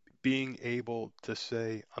being able to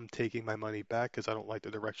say, I'm taking my money back because I don't like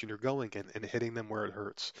the direction you're going in and hitting them where it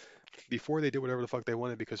hurts. Before they did whatever the fuck they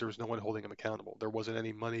wanted because there was no one holding them accountable. There wasn't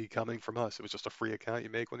any money coming from us. It was just a free account you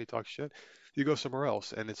make when you talk shit. You go somewhere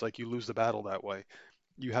else and it's like you lose the battle that way.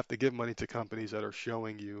 You have to give money to companies that are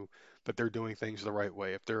showing you that they're doing things the right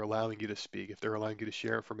way. If they're allowing you to speak, if they're allowing you to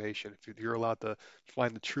share information, if you're allowed to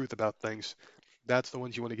find the truth about things, that's the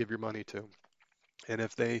ones you want to give your money to. And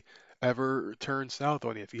if they ever turn south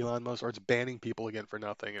on you, if Elon Musk starts banning people again for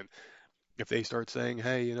nothing, and if they start saying,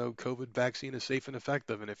 hey, COVID vaccine is safe and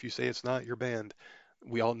effective, and if you say it's not, you're banned,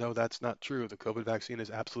 we all know that's not true. The COVID vaccine is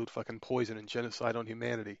absolute fucking poison and genocide on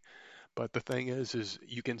humanity. But the thing is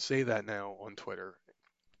you can say that now on Twitter.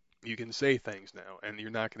 You can say things now, and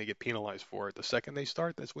you're not going to get penalized for it. The second they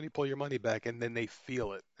start, that's when you pull your money back, and then they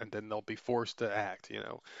feel it, and then they'll be forced to act.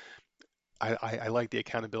 I like the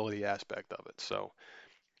accountability aspect of it. So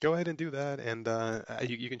go ahead and do that, and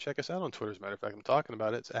you can check us out on Twitter. As a matter of fact, I'm talking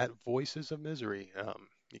about it. It's at Voices of Misery.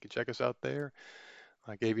 You can check us out there.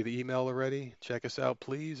 I gave you the email already. Check us out,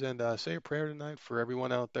 please, and say a prayer tonight for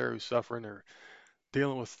everyone out there who's suffering or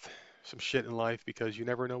dealing with some shit in life because you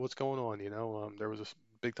never know what's going on. There was a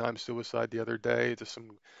big time suicide the other day. To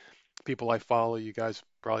some people I follow, you guys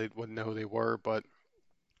probably wouldn't know who they were, but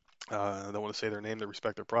I don't want to say their name to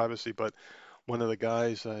respect their privacy. But one of the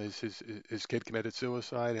guys, his kid committed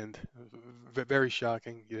suicide, and very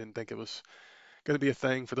shocking. You didn't think it was going to be a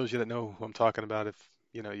thing. For those of you that know who I'm talking about, if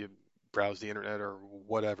you browse the internet or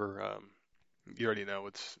whatever, you already know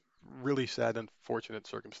it's really sad, unfortunate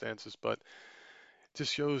circumstances, but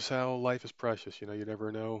just shows how life is precious. You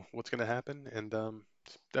never know what's going to happen, and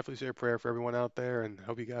definitely say a prayer for everyone out there, and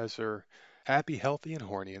hope you guys are happy, healthy, and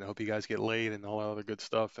horny, and I hope you guys get laid and all that other good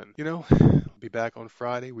stuff. And I'll be back on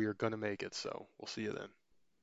Friday. We are going to make it, so we'll see you then.